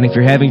 And if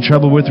you're having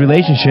trouble with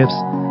relationships,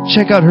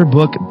 check out her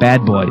book,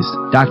 Bad Boys.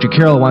 Dr.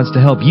 Carol wants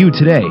to help you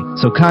today,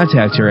 so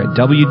contact her at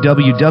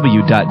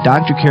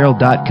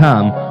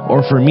www.drcarol.com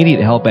or for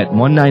immediate help at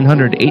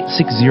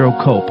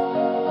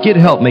 1-900-860-COPE. Get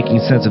help making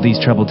sense of these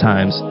troubled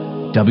times.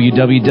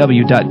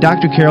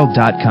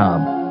 www.drcarol.com.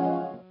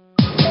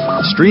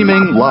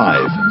 Streaming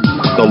live.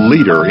 The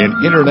leader in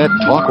Internet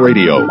talk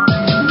radio.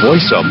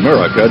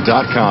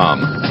 VoiceAmerica.com.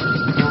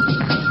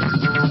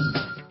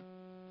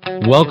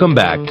 Welcome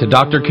back to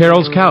Dr.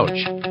 Carol's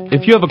Couch.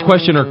 If you have a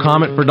question or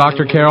comment for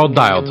Dr. Carol,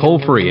 dial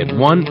toll-free at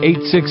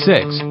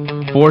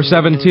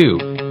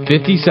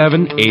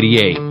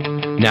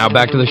 1-866-472-5788. Now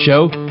back to the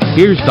show.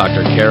 Here's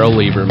Dr. Carol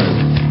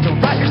Lieberman.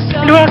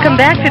 Welcome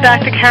back to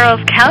Dr.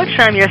 Carol's Couch.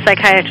 I'm your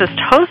psychiatrist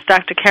host,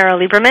 Dr. Carol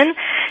Lieberman.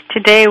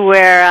 Today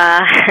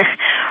we're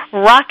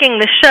rocking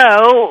the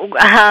show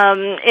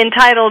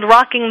entitled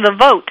Rocking the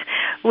Vote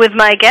with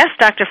my guest,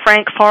 Dr.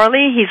 Frank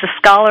Farley. He's a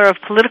scholar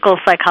of political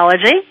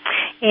psychology.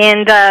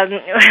 And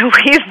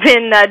we've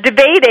been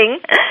debating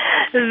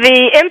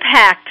the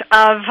impact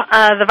of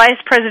the vice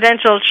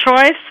presidential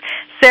choice,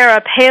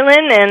 Sarah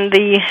Palin, and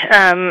the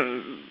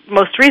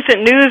most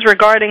recent news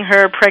regarding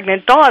her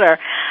pregnant daughter.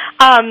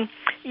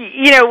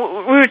 We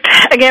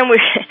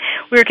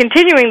were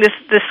continuing this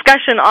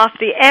discussion off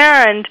the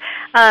air, and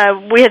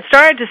we had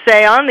started to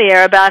say on the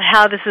air about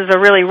how this is a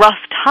really rough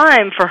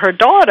time for her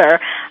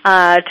daughter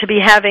to be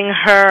having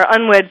her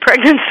unwed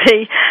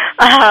pregnancy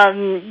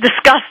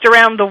discussed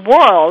around the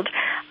world.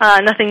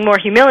 Nothing more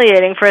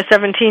humiliating for a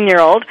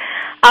 17-year-old.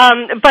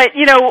 But,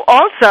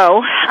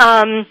 also,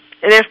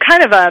 there's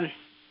kind of a,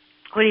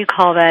 what do you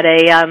call that,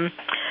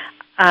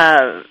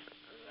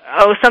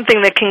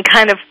 something that can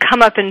kind of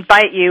come up and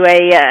bite you,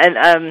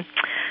 an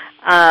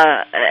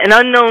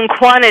unknown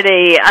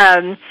quantity.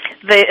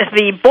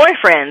 The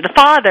boyfriend, the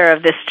father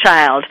of this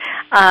child,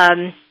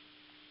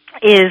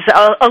 is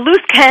a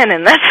loose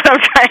cannon. That's what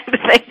I'm trying to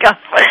think of.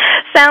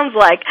 Sounds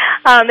like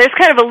there's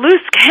kind of a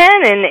loose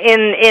cannon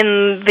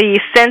in the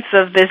sense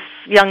of this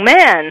young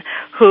man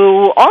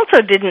who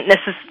also didn't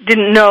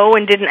know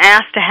and didn't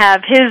ask to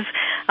have his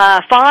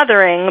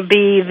fathering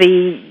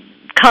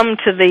come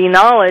to the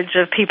knowledge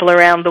of people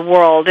around the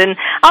world. And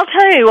I'll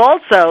tell you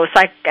also,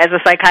 as a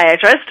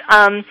psychiatrist,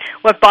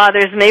 what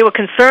bothers me, what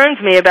concerns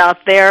me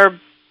about their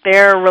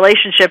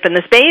relationship and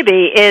this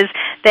baby is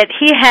that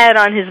he had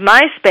on his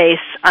MySpace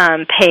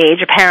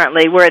page,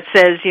 apparently, where it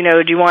says, do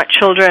you want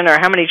children or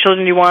how many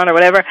children do you want or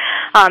whatever,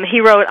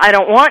 he wrote, I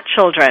don't want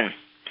children.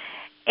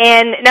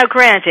 And now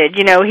granted,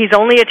 he's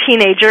only a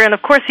teenager, and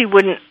of course he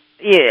wouldn't,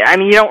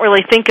 you don't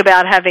really think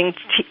about having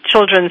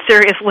children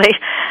seriously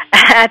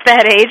at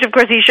that age. Of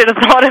course, he should have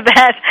thought of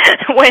that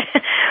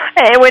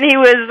when he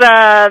was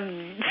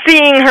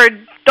seeing her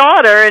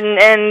daughter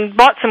and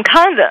bought some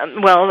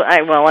condom.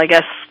 I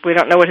guess we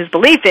don't know what his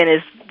belief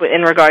is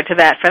in regard to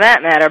that, for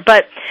that matter.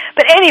 But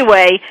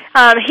anyway,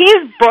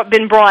 he's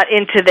been brought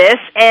into this,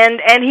 and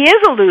he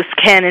is a loose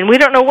cannon. We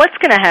don't know what's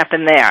going to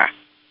happen there.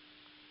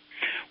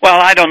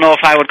 Well, I don't know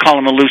if I would call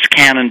him a loose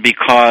cannon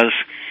because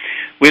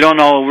we don't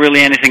know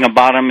really anything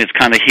about him. It's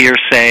kind of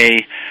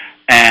hearsay,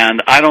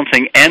 and I don't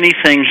think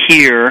anything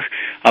here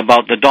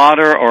about the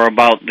daughter or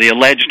about the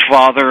alleged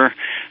father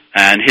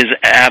and his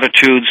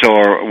attitudes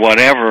or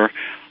whatever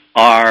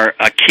are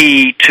a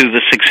key to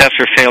the success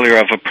or failure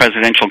of a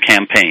presidential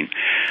campaign.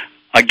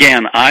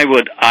 Again, I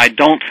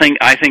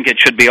think it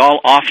should be all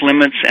off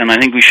limits, and I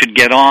think we should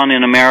get on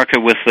in America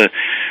with the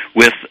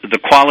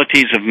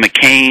qualities of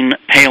McCain,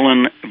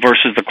 Palin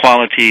versus the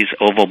qualities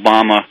of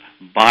Obama,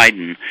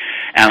 Biden,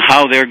 and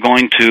how they're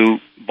going to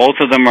Both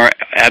of them are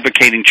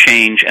advocating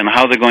change and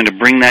how they're going to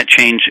bring that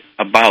change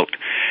about.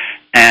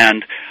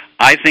 And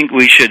I think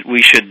we should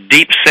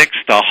deep six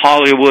the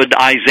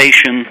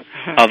Hollywoodization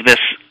of this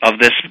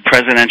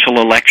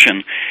presidential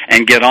election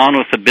and get on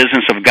with the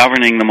business of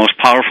governing the most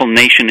powerful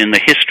nation in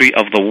the history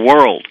of the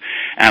world.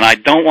 And I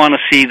don't want to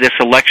see this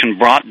election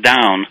brought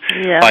down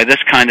by this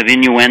kind of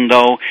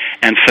innuendo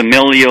and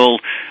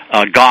familial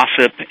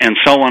gossip and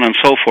so on and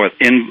so forth.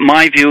 In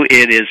my view,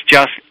 it is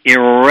just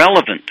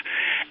irrelevant.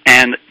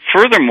 And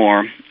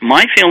furthermore,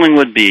 my feeling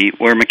would be,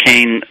 where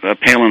McCain,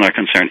 Palin are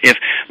concerned, if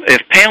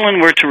Palin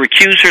were to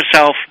recuse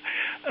herself,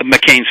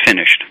 McCain's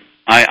finished.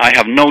 I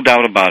have no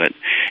doubt about it.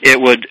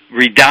 It would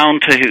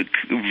redound to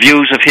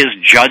views of his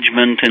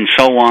judgment and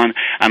so on,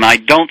 and I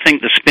don't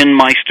think the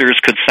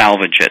spinmeisters could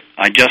salvage it.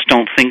 I just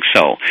don't think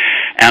so.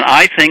 And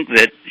I think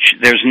that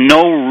there's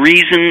no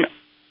reason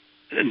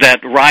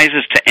that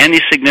rises to any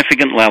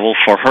significant level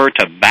for her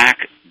to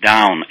back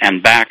down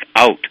and back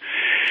out.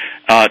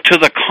 To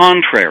the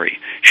contrary,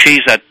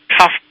 she's a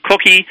tough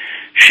cookie.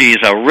 She's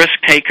a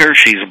risk-taker.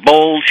 She's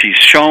bold. She's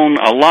shown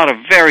a lot of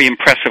very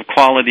impressive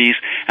qualities,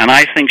 and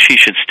I think she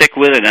should stick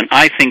with it. And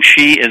I think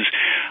she is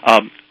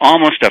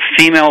almost a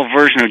female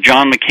version of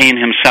John McCain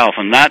himself,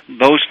 and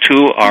those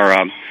two are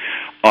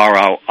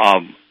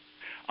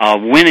a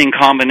winning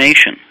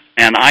combination.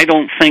 And I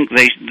don't think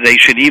they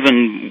should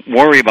even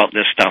worry about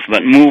this stuff,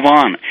 but move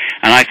on.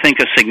 And I think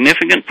a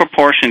significant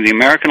proportion of the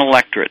American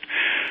electorate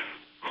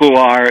who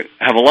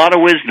have a lot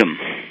of wisdom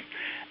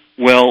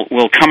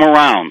will come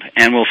around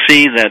and will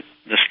see that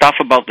the stuff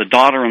about the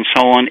daughter and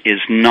so on is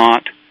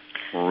not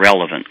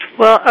relevant.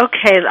 Well,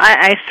 okay,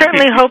 I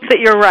certainly hope that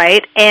you're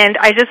right, and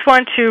I just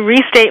want to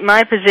restate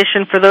my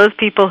position for those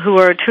people who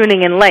are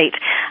tuning in late.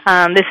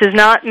 This is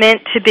not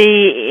meant to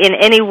be in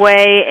any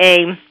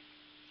way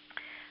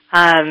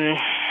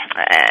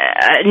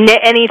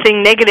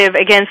anything negative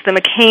against the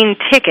McCain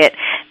ticket,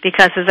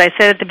 because, as I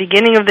said at the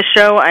beginning of the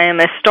show, I am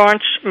a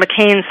staunch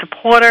McCain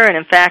supporter and,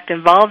 in fact,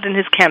 involved in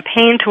his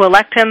campaign to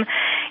elect him.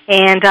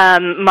 And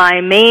my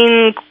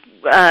main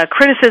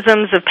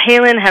criticisms of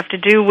Palin have to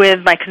do with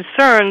my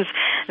concerns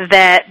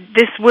that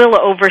this will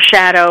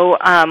overshadow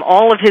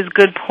all of his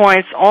good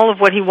points, all of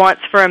what he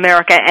wants for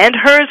America, and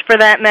hers for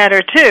that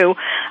matter too,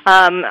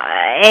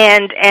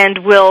 and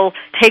will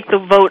take the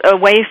vote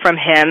away from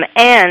him.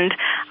 And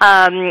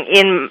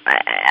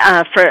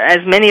for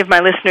as many of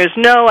my listeners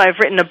know, I've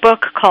written a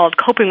book called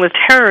Coping with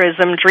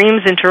Terrorism,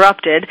 Dreams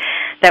Interrupted,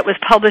 that was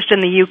published in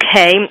the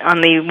UK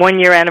on the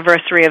 1-year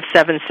anniversary of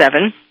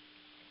 7/7.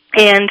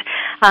 And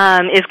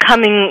is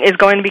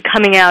going to be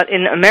coming out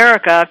in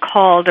America,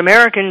 called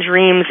American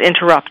Dreams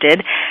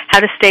Interrupted, How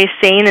to Stay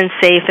Sane and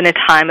Safe in a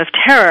Time of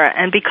Terror.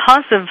 And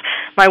because of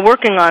my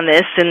working on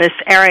this in this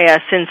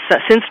area since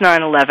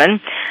 9/11,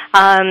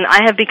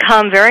 I have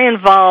become very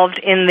involved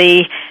in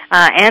the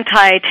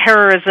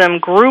anti-terrorism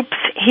groups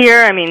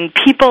here. I mean,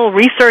 people,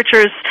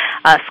 researchers,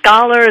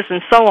 scholars,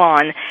 and so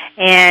on.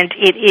 And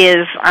it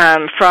is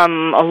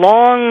from a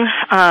long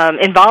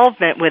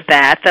involvement with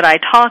that I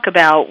talk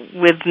about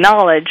with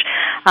knowledge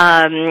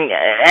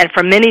and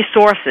from many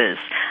sources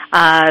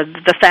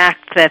the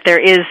fact that there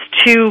is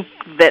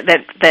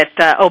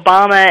that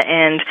Obama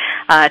and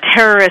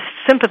terrorist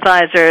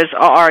sympathizers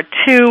are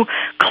two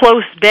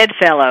close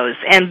bedfellows.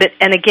 And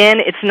again,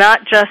 it's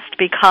not just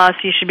because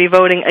you should be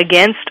voting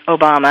against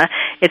Obama,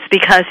 it's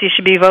because you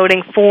should be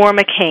voting for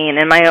McCain.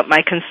 And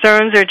my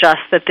concerns are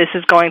just that this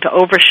is going to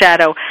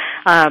overshadow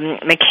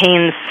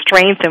McCain's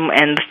strength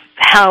and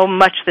how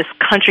much this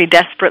country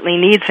desperately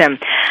needs him.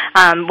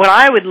 What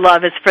I would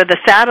love is for the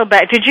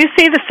Saddleback. Did you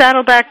see the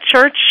Saddleback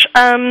Church?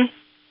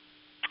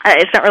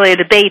 It's not really a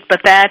debate,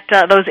 but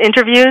those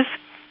interviews.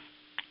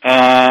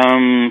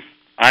 Tell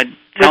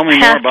me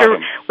more about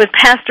them. With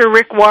Pastor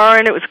Rick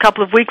Warren, it was a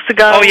couple of weeks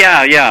ago. Oh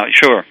yeah,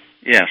 sure,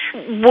 yes.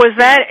 Was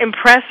that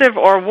impressive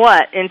or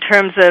what in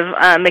terms of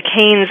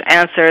McCain's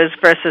answers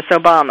versus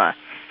Obama?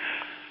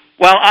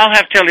 Well, I'll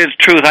have to tell you the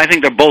truth. I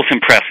think they're both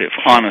impressive,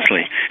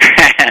 honestly.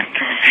 And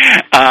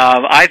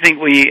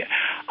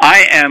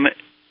I am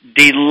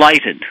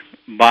delighted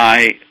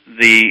by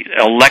the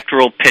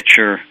electoral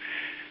picture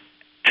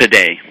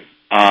today.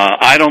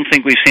 I don't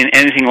think we've seen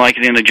anything like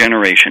it in a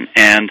generation.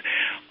 And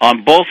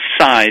on both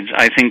sides,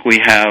 I think we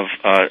have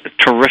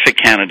terrific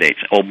candidates.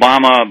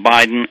 Obama,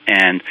 Biden,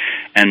 and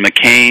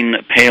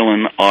McCain,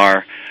 Palin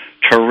are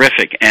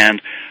terrific.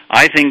 And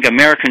I think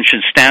Americans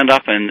should stand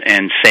up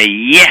and say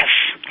yes.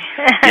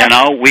 You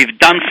know, we've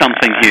done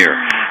something here.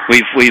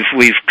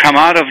 We've come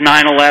out of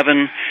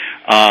 9/11.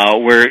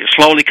 We're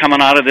slowly coming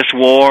out of this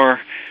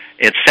war,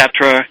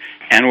 etc.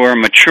 And we're a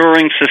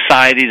maturing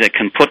society that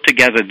can put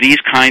together these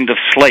kind of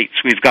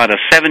slates. We've got a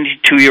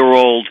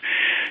 72-year-old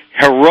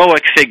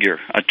heroic figure,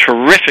 a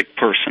terrific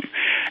person,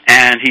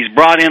 and he's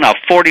brought in a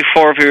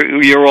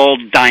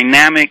 44-year-old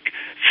dynamic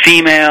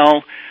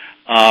female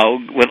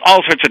with all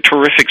sorts of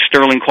terrific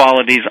sterling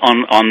qualities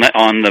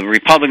on the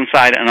Republican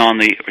side, and on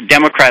the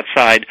Democrat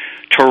side,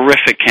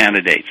 terrific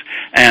candidates.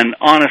 And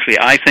honestly,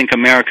 I think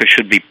America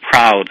should be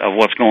proud of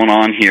what's going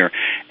on here.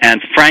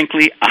 And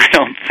frankly, I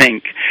don't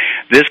think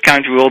this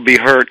country will be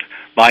hurt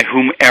by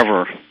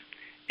whomever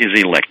is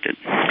elected.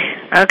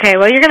 Okay,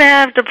 well, you're going to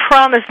have to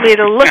promise me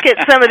to look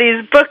at some of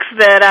these books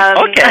that about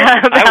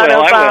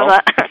Obama.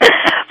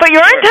 But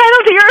you're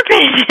entitled to your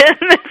opinion.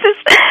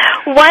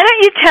 Why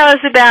don't you tell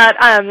us about,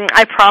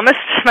 I promised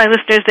my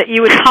listeners that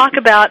you would talk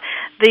about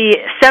the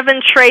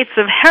 7 traits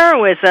of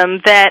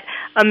heroism that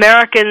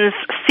Americans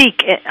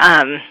seek.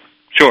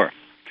 Sure.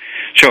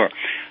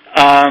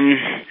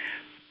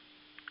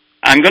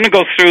 I'm going to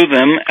go through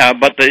them,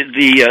 but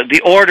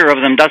the order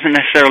of them doesn't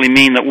necessarily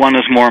mean that one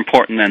is more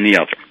important than the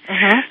other.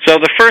 So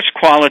the first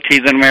quality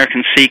that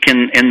Americans seek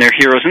in their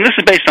heroes, and this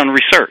is based on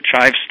research.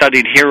 I've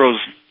studied heroes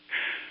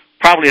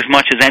probably as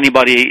much as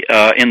anybody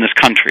in this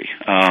country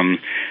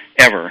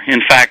ever.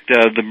 In fact,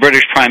 the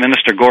British Prime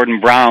Minister Gordon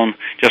Brown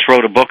just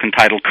wrote a book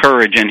entitled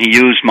Courage, and he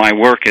used my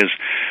work as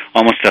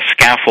almost a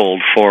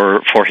scaffold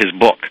for his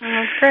book.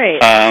 Oh,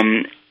 great.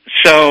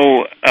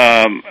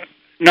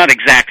 Not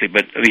exactly,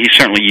 but he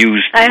certainly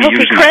used. I hope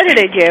he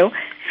credited you.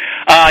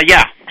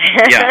 Yeah,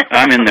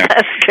 I'm in there.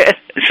 That's good.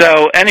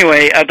 So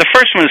anyway, the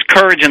first one is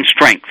courage and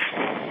strength.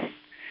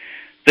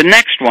 The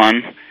next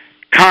one,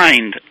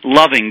 kind,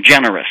 loving,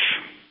 generous.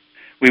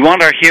 We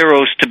want our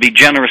heroes to be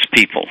generous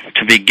people,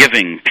 to be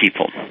giving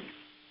people.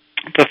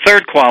 The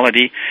third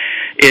quality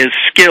is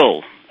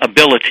skill,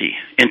 ability,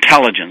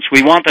 intelligence.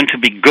 We want them to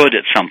be good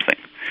at something.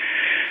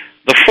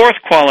 The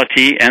fourth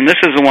quality, and this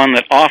is the one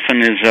that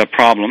often is a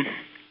problem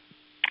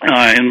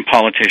in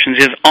politicians,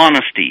 is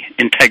honesty,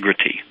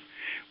 integrity.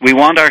 We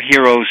want our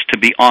heroes to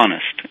be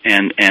honest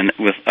and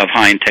of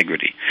high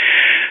integrity.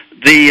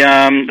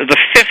 The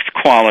fifth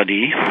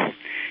quality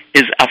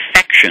is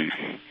affection,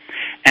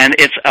 and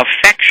it's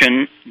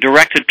affection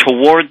directed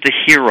toward the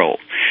hero.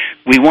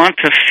 We want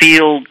to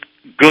feel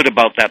good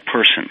about that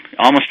person.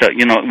 Almost,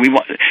 we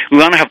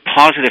want to have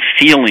positive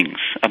feelings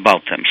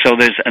about them. So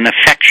there's an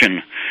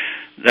affection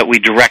that we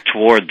direct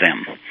toward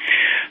them.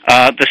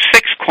 The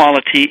sixth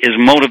quality is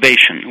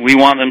motivation. We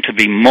want them to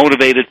be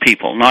motivated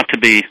people, not to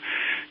be,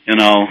 in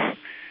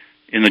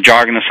the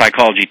jargon of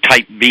psychology,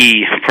 type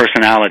B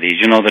personalities,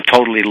 the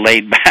totally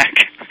laid-back,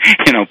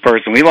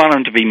 person. We want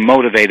them to be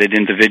motivated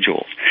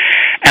individuals.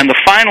 And the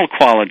final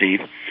quality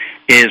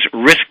is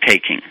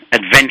risk-taking,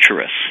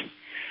 adventurous.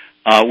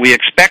 We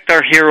expect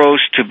our heroes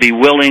to be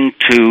willing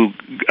to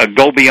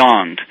go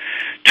beyond,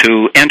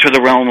 to enter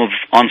the realm of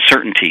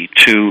uncertainty,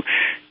 to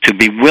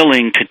be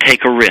willing to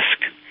take a risk.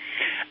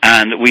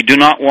 And we do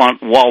not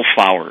want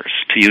wallflowers,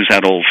 to use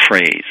that old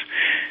phrase.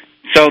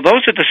 So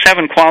those are the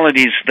 7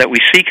 qualities that we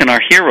seek in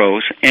our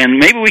heroes, and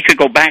maybe we could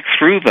go back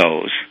through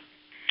those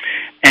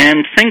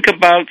and think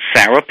about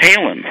Sarah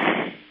Palin,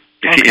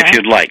 if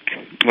you'd like.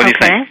 What do you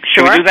think?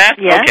 Sure. Should we do that?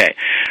 Yeah. Okay.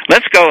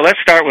 Let's go.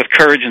 Let's start with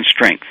courage and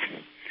strength.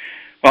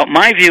 Well,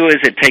 my view is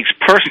it takes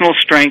personal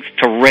strength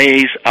to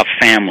raise a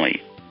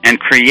family and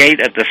create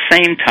at the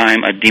same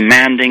time a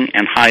demanding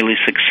and highly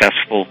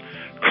successful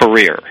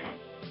career.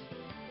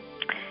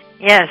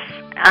 Yes,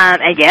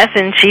 I guess,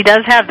 and she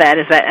does have that.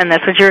 And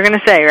that's what you were going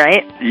to say,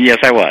 right? Yes,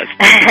 I was.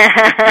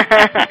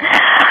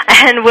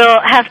 And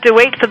we'll have to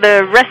wait for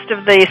the rest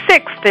of the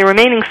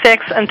remaining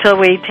 6, until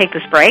we take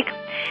this break.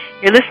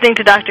 You're listening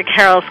to Dr.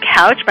 Carol's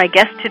Couch. My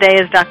guest today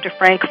is Dr.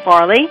 Frank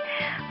Farley.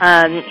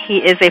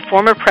 He is a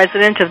former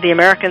president of the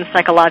American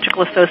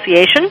Psychological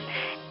Association.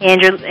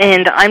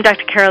 And I'm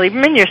Dr. Carol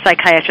Lieberman, your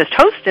psychiatrist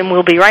host, and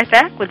we'll be right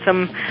back with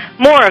some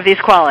more of these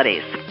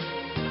qualities.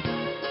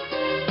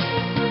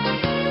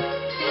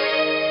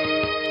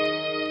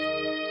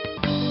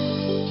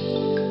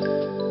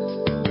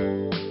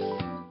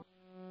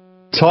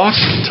 Talk,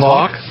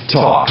 talk,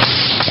 talk.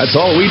 That's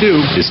all we do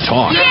is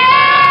talk.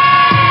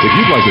 If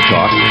you'd like to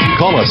talk,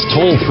 call us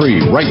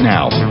toll-free right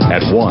now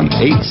at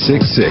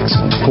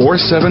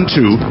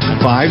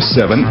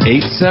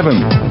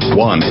 1-866-472-5787.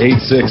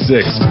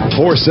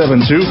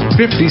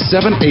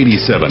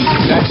 1-866-472-5787.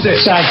 That's it.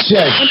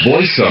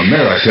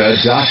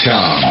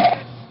 VoiceAmerica.com.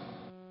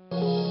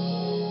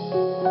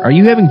 Are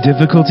you having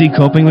difficulty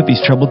coping with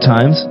these troubled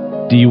times?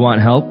 Do you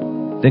want help?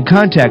 Then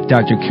contact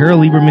Dr. Carol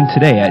Lieberman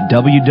today at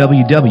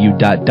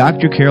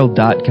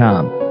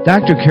www.drcarol.com.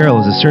 Dr.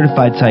 Carol is a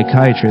certified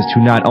psychiatrist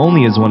who not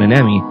only has won an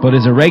Emmy, but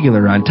is a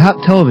regular on top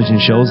television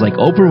shows like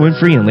Oprah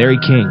Winfrey and Larry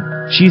King.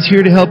 She's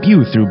here to help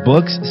you through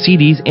books,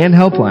 CDs, and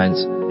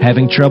helplines.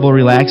 Having trouble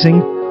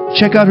relaxing?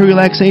 Check out her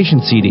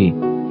relaxation CD.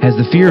 Has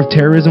the fear of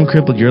terrorism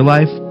crippled your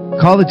life?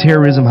 Call the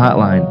Terrorism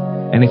Hotline.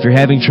 And if you're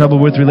having trouble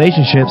with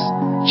relationships,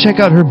 check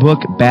out her book,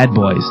 Bad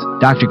Boys.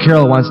 Dr.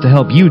 Carol wants to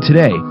help you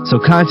today, so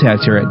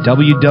contact her at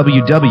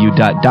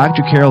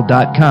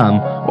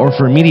www.drcarol.com or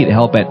for immediate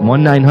help at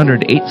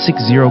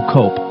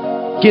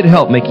 1-900-860-COPE. Get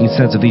help making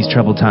sense of these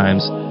troubled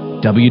times.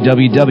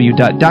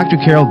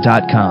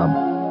 www.drcarol.com.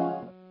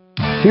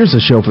 Here's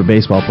a show for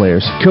baseball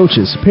players,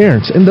 coaches,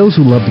 parents, and those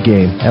who love the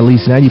game. At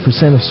least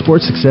 90% of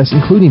sports success,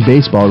 including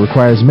baseball,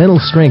 requires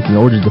mental strength in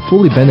order to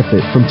fully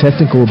benefit from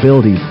technical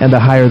ability. And the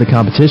higher the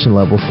competition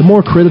level, the more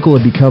critical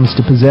it becomes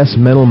to possess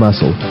mental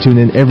muscle. Tune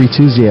in every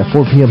Tuesday at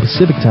 4 p.m.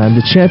 Pacific Time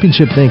to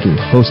Championship Thinking,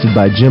 hosted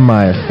by Jim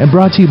Meyer, and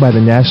brought to you by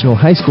the National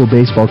High School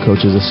Baseball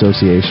Coaches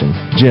Association.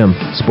 Jim,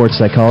 sports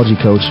psychology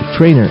coach,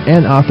 trainer,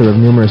 and author of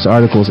numerous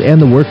articles and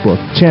the workbook,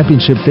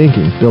 Championship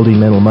Thinking, Building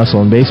Mental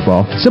Muscle in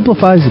Baseball,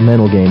 simplifies the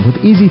mental game with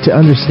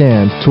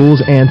easy-to-understand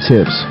tools and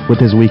tips.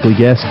 With his weekly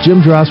guests,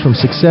 Jim draws from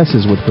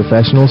successes with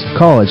professionals,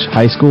 college,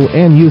 high school,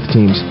 and youth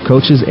teams,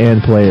 coaches,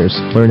 and players.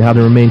 Learn how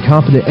to remain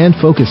confident and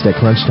focused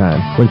at crunch time,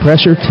 when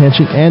pressure,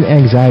 tension, and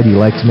anxiety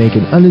like to make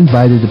an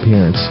uninvited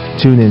appearance.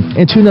 Tune in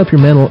and tune up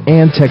your mental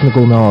and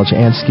technical knowledge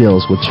and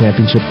skills with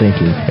Championship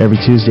Thinking, every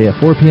Tuesday at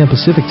 4 p.m.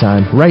 Pacific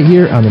Time, right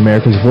here on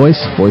America's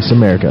Voice, Voice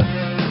America.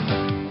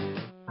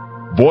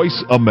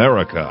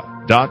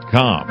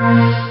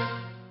 VoiceAmerica.com.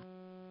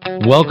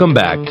 Welcome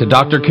back to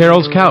Dr.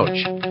 Carol's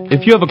Couch.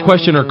 If you have a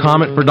question or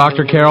comment for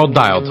Dr. Carol,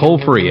 dial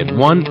toll-free at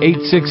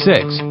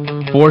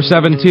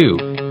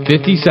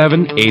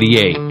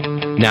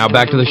 1-866-472-5788. Now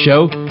back to the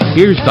show.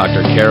 Here's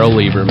Dr. Carol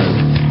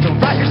Lieberman.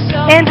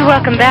 And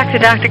welcome back to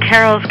Dr.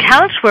 Carol's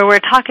Couch, where we're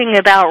talking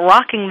about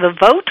rocking the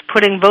vote,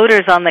 putting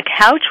voters on the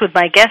couch, with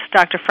my guest,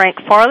 Dr. Frank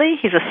Farley.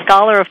 He's a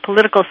scholar of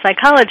political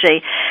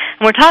psychology.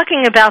 And we're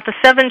talking about the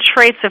 7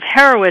 traits of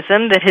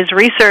heroism that his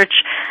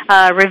research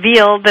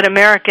revealed that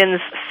Americans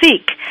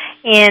seek.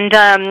 And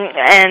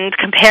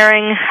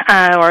comparing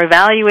or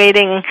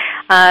evaluating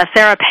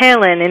Sarah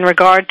Palin in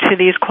regard to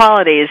these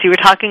qualities. You were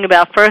talking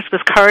about first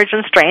was courage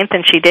and strength,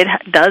 and she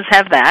does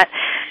have that.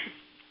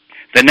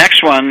 The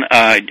next one,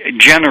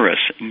 generous,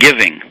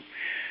 giving.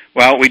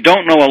 Well, we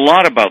don't know a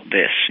lot about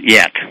this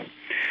yet.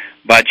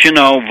 But,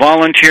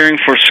 volunteering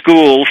for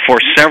school for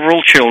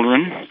several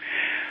children,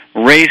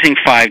 raising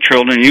 5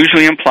 children,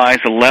 usually implies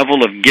a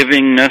level of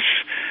givingness,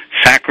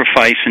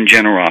 sacrifice, and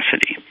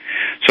generosity.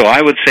 So I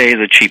would say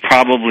that she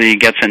probably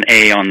gets an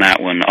A on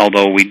that one,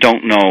 although we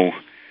don't know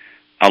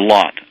a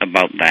lot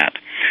about that.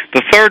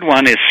 The third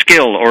one is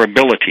skill or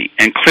ability,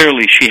 and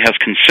clearly she has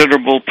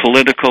considerable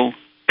political,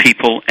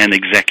 people, and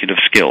executive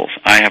skills.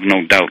 I have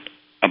no doubt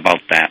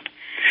about that.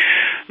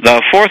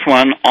 The fourth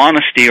one,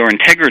 honesty or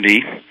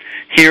integrity.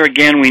 Here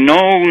again, we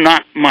know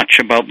not much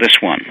about this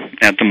one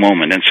at the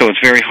moment, and so it's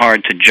very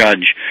hard to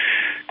judge.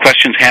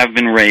 Questions have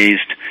been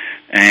raised,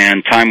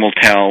 and time will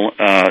tell,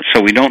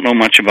 so we don't know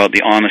much about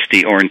the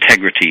honesty or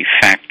integrity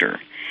factor.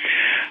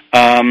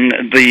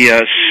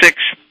 The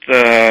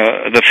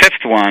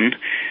fifth one,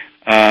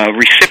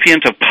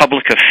 recipient of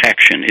public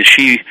affection. Is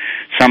she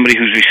somebody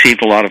who's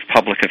received a lot of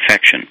public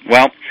affection?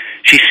 Well,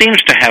 she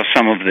seems to have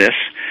some of this,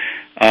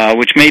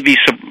 which may be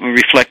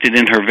reflected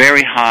in her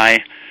very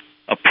high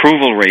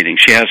approval rating.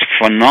 She has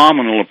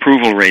phenomenal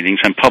approval ratings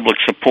and public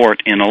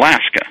support in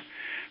Alaska.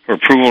 Her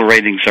approval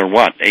ratings are,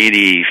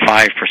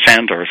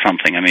 85% or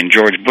something. I mean,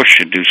 George Bush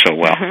should do so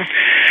well.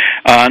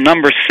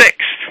 Number 6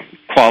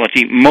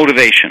 quality,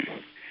 motivation.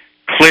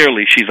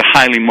 Clearly, she's a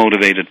highly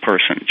motivated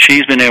person.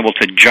 She's been able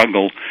to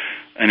juggle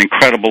an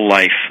incredible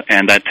life,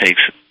 and that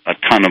takes a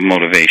ton of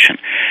motivation.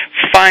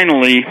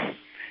 Finally,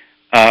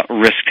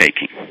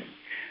 risk-taking.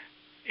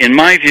 In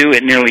my view,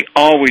 it nearly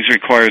always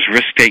requires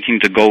risk-taking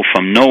to go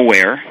from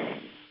nowhere,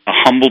 a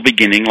humble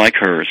beginning like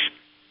hers,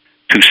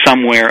 to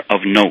somewhere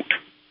of note,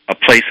 a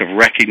place of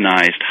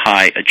recognized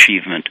high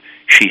achievement.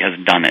 She has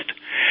done it.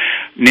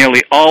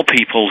 Nearly all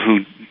people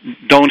who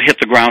don't hit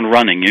the ground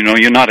running,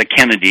 you're not a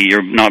Kennedy,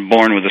 you're not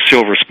born with a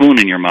silver spoon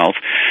in your mouth,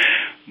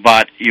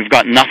 but you've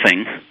got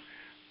nothing.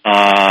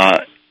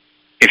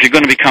 If you're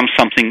going to become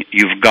something,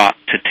 you've got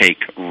to take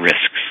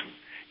risks.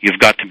 You've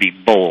got to be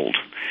bold.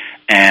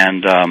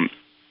 And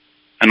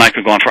I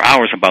could go on for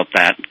hours about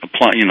that,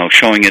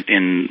 showing it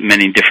in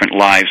many different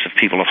lives of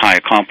people of high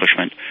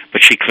accomplishment,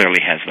 but she clearly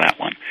has that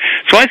one.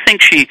 So I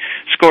think she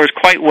scores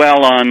quite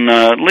well on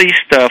at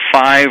least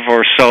 5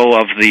 or so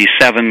of the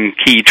 7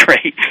 key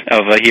traits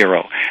of a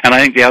hero. And I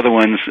think the other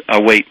ones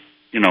await,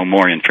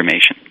 more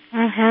information.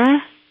 Mm-hmm.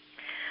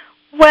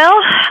 Well,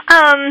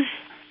 I'm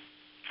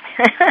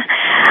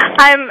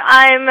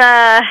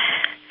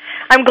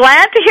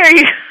glad to hear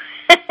you.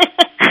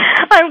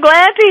 I'm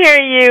glad to hear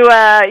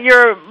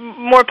your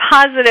more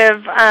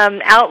positive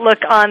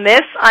outlook on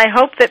this. I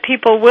hope that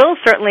people will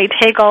certainly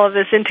take all of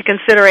this into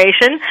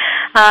consideration.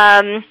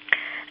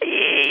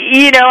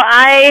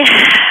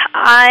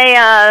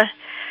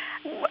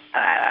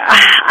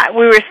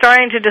 We were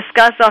starting to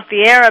discuss off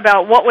the air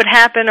about what would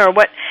happen, or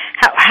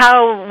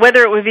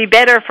whether it would be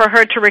better for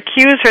her to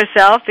recuse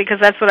herself, because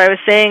that's what I was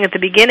saying at the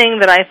beginning,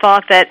 that I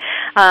thought that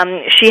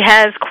she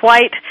has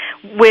quite,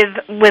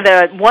 with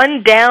a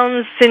 1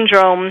 Down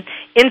syndrome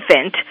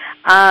infant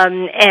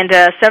and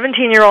a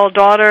 17-year-old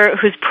daughter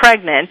who's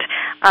pregnant,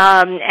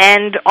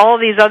 and all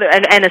these other,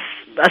 and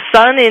a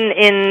son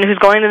in who's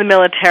going to the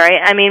military.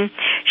 I mean,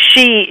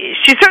 she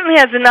certainly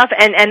has enough,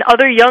 and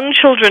other young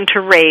children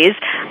to raise.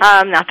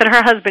 Not that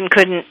her husband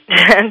couldn't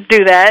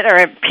do that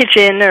or pitch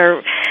in,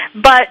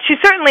 but she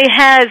certainly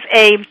has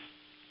a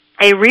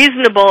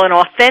reasonable and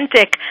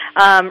authentic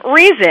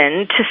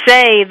reason to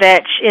say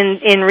that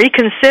in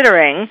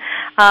reconsidering,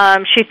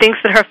 she thinks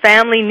that her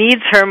family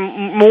needs her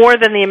more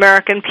than the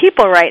American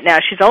people right now.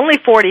 She's only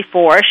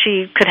 44.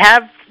 She could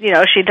have,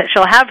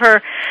 she'll have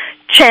her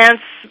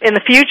chance in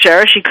the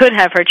future. She could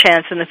have her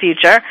chance in the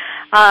future.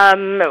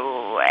 And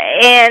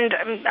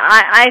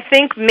I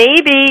think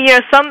maybe,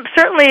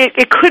 certainly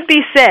it could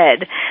be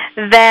said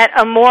that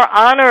a more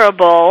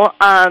honorable,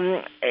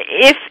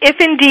 if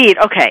indeed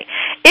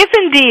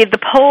the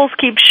polls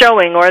keep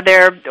showing, or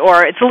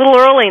it's a little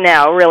early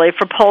now, really,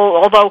 for poll.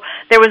 Although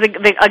there was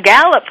a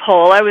Gallup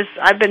poll, I've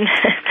been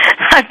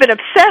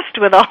obsessed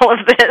with all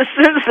of this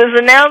since this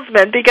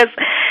announcement because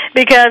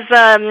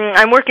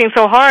I'm working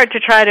so hard to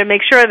try to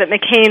make sure that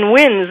McCain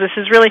wins. This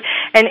is really,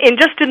 and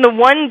just in the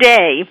one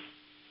day.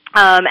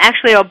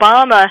 Actually,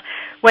 Obama,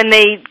 when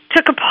they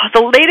took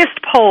the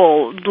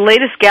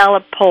latest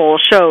Gallup poll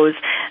shows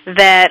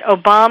that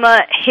Obama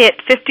hit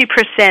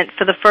 50%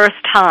 for the first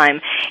time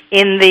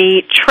in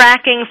the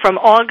tracking from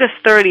August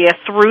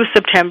 30th through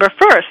September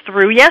 1st,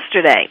 through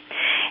yesterday,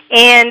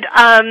 and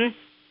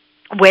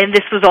when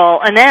this was all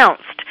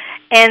announced.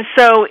 And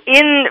so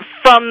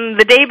from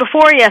the day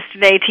before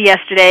yesterday to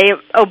yesterday,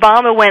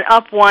 Obama went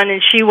up one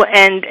and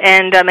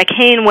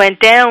McCain went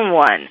down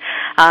one.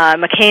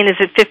 McCain is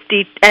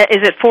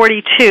at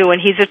 42 and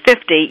he's at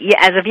 50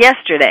 as of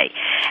yesterday.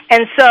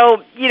 And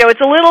so, it's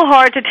a little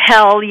hard to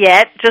tell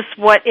yet just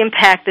what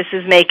impact this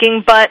is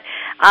making, but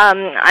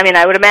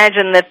I would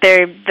imagine that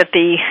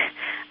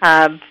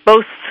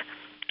both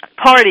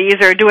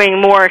parties are doing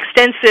more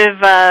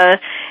extensive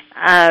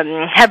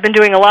have been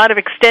doing a lot of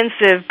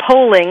extensive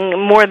polling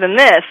more than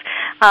this,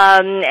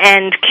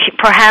 and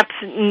perhaps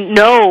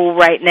know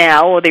right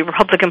now, or the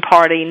Republican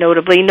Party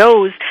notably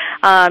knows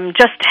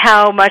just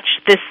how much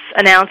this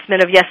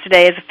announcement of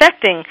yesterday is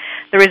affecting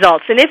the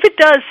results. And if it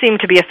does seem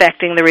to be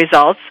affecting the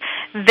results,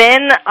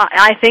 then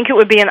I think it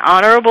would be an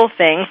honorable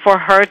thing for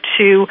her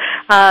to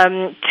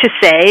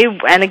say,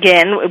 and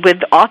again,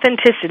 with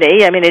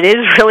authenticity, it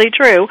is really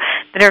true,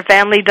 that her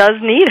family does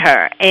need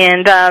her.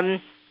 And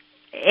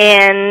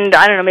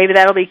I don't know, maybe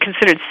that'll be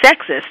considered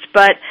sexist,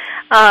 but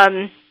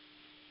I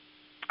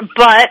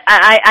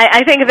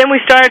think then we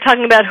started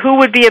talking about who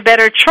would be a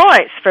better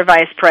choice for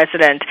vice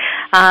president.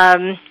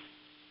 I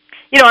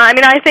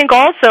think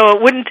also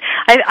it wouldn't.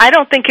 I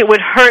don't think it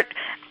would hurt.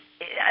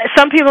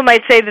 Some people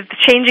might say that the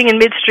changing in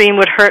midstream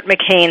would hurt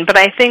McCain, but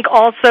I think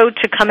also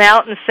to come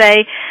out and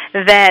say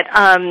that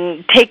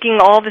taking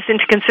all this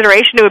into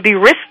consideration, it would be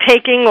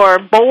risk-taking or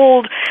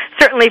bold,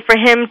 certainly for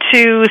him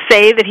to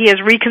say that he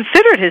has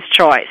reconsidered his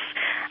choice.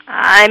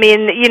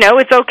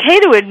 It's okay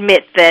to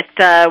admit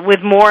that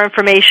with more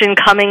information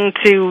coming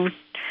to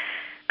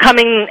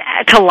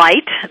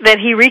light, that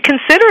he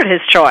reconsidered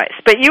his choice.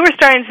 But you were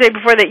starting to say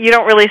before that you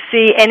don't really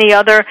see any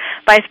other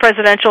vice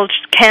presidential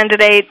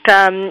candidate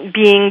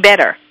being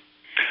better.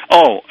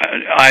 Oh,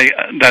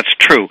 that's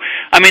true.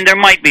 There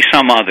might be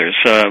some others.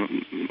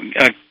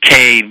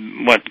 Kay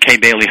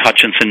Bailey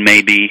Hutchinson,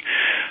 maybe.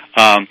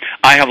 I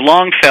have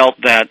long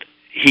felt that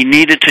he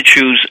needed to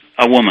choose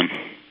a woman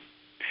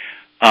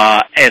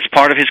as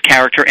part of his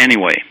character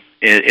anyway.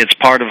 It's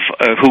part of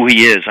who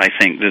he is, I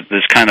think,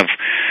 this kind of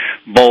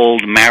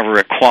bold,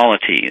 maverick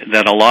quality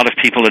that a lot of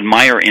people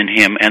admire in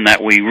him and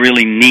that we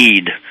really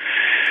need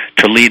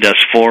to lead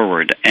us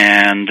forward.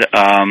 And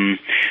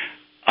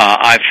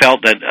I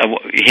felt that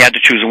he had to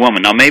choose a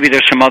woman. Now, maybe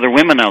there's some other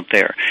women out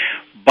there,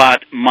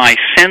 but my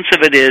sense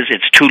of it is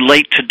it's too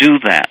late to do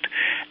that,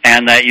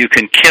 and that you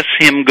can kiss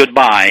him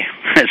goodbye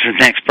as the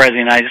next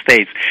president of the United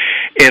States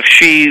if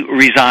she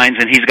resigns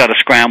and he's got to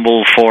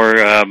scramble for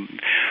a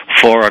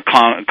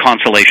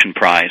consolation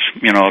prize,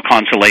 a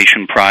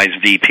consolation prize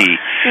VP.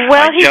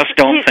 Well, I just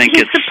don't think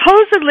he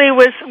supposedly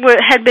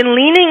had been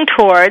leaning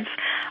towards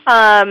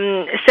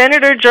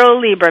Senator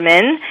Joe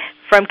Lieberman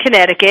from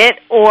Connecticut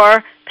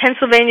or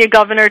Pennsylvania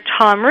Governor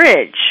Tom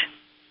Ridge.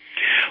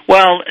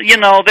 Well,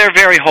 they're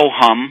very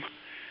ho-hum.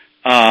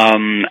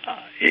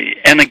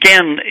 And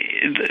again,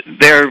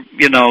 they're,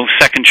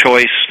 second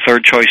choice,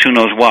 third choice, who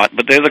knows what,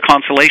 but they're the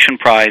consolation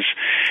prize.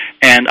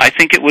 And I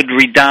think it would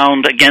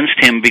redound against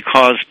him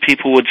because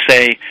people would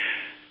say,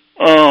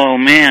 oh,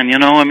 man,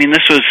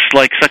 this was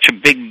like such a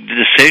big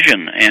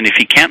decision. And if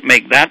he can't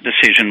make that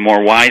decision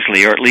more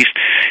wisely, or at least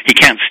he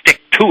can't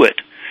stick to it,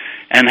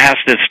 and has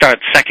to start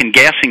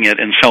second-guessing it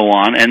and so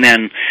on, and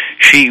then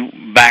she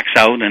backs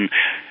out, and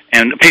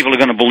people are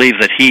going to believe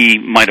that he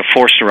might have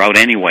forced her out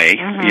anyway,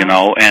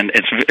 and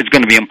it's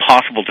going to be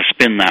impossible to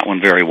spin that one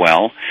very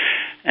well.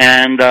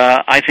 And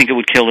I think it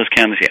would kill his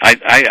candidacy.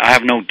 I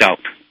have no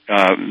doubt.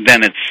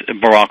 Then it's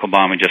Barack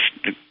Obama just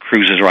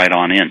cruises right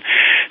on in.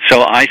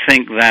 So I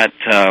think that,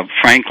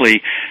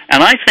 frankly,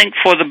 and I think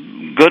for the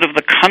good of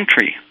the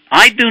country,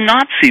 I do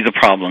not see the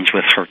problems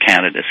with her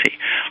candidacy.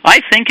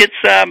 I think it's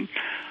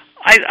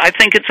I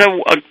think it's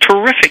a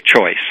terrific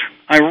choice.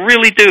 I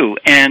really do,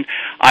 and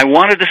I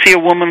wanted to see a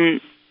woman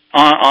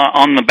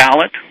on the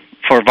ballot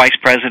for vice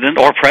president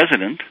or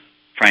president,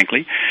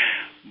 frankly.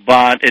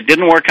 But it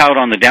didn't work out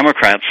on the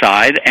Democrat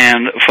side,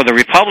 and for the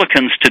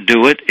Republicans to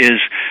do it is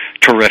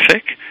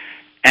terrific.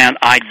 And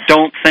I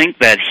don't think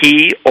that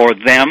he or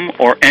them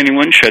or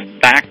anyone should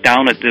back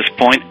down at this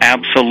point.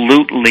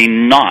 Absolutely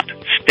not.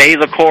 Stay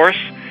the course.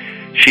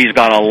 She's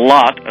got a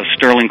lot of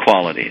sterling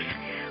qualities.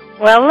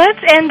 Well, let's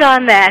end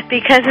on that,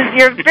 because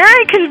you're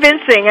very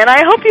convincing, and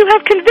I hope you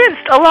have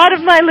convinced a lot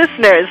of my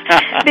listeners.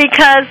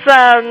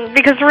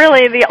 because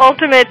really the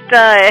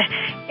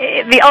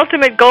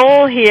ultimate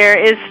goal here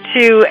is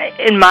to,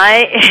 in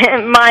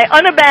my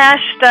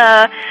unabashed,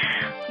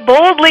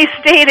 boldly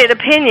stated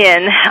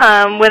opinion,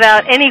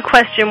 without any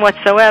question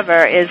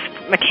whatsoever, is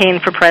McCain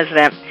for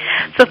president.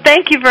 So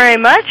thank you very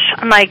much.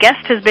 My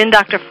guest has been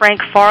Dr.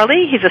 Frank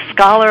Farley. He's a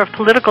scholar of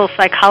political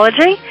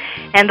psychology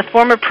and the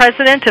former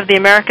president of the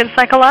American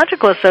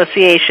Psychological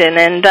Association,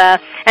 and a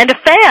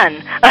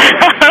fan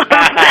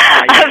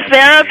of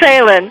Sarah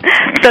Palin.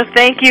 So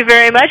thank you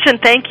very much, and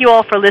thank you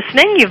all for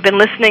listening. You've been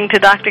listening to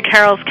Dr.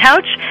 Carol's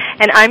Couch,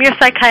 and I'm your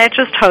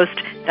psychiatrist host,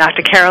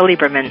 Dr. Carol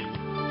Lieberman.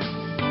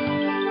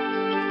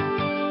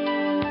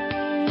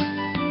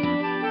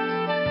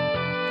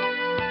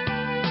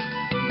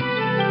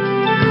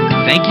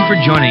 Thank you for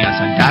joining us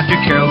on Dr.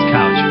 Carol's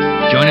Couch.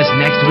 Join us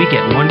next week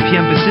at 1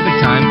 p.m. Pacific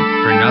Time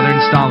for another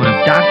installment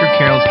of Dr.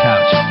 Carol's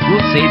Couch.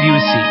 We'll save you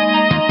a seat.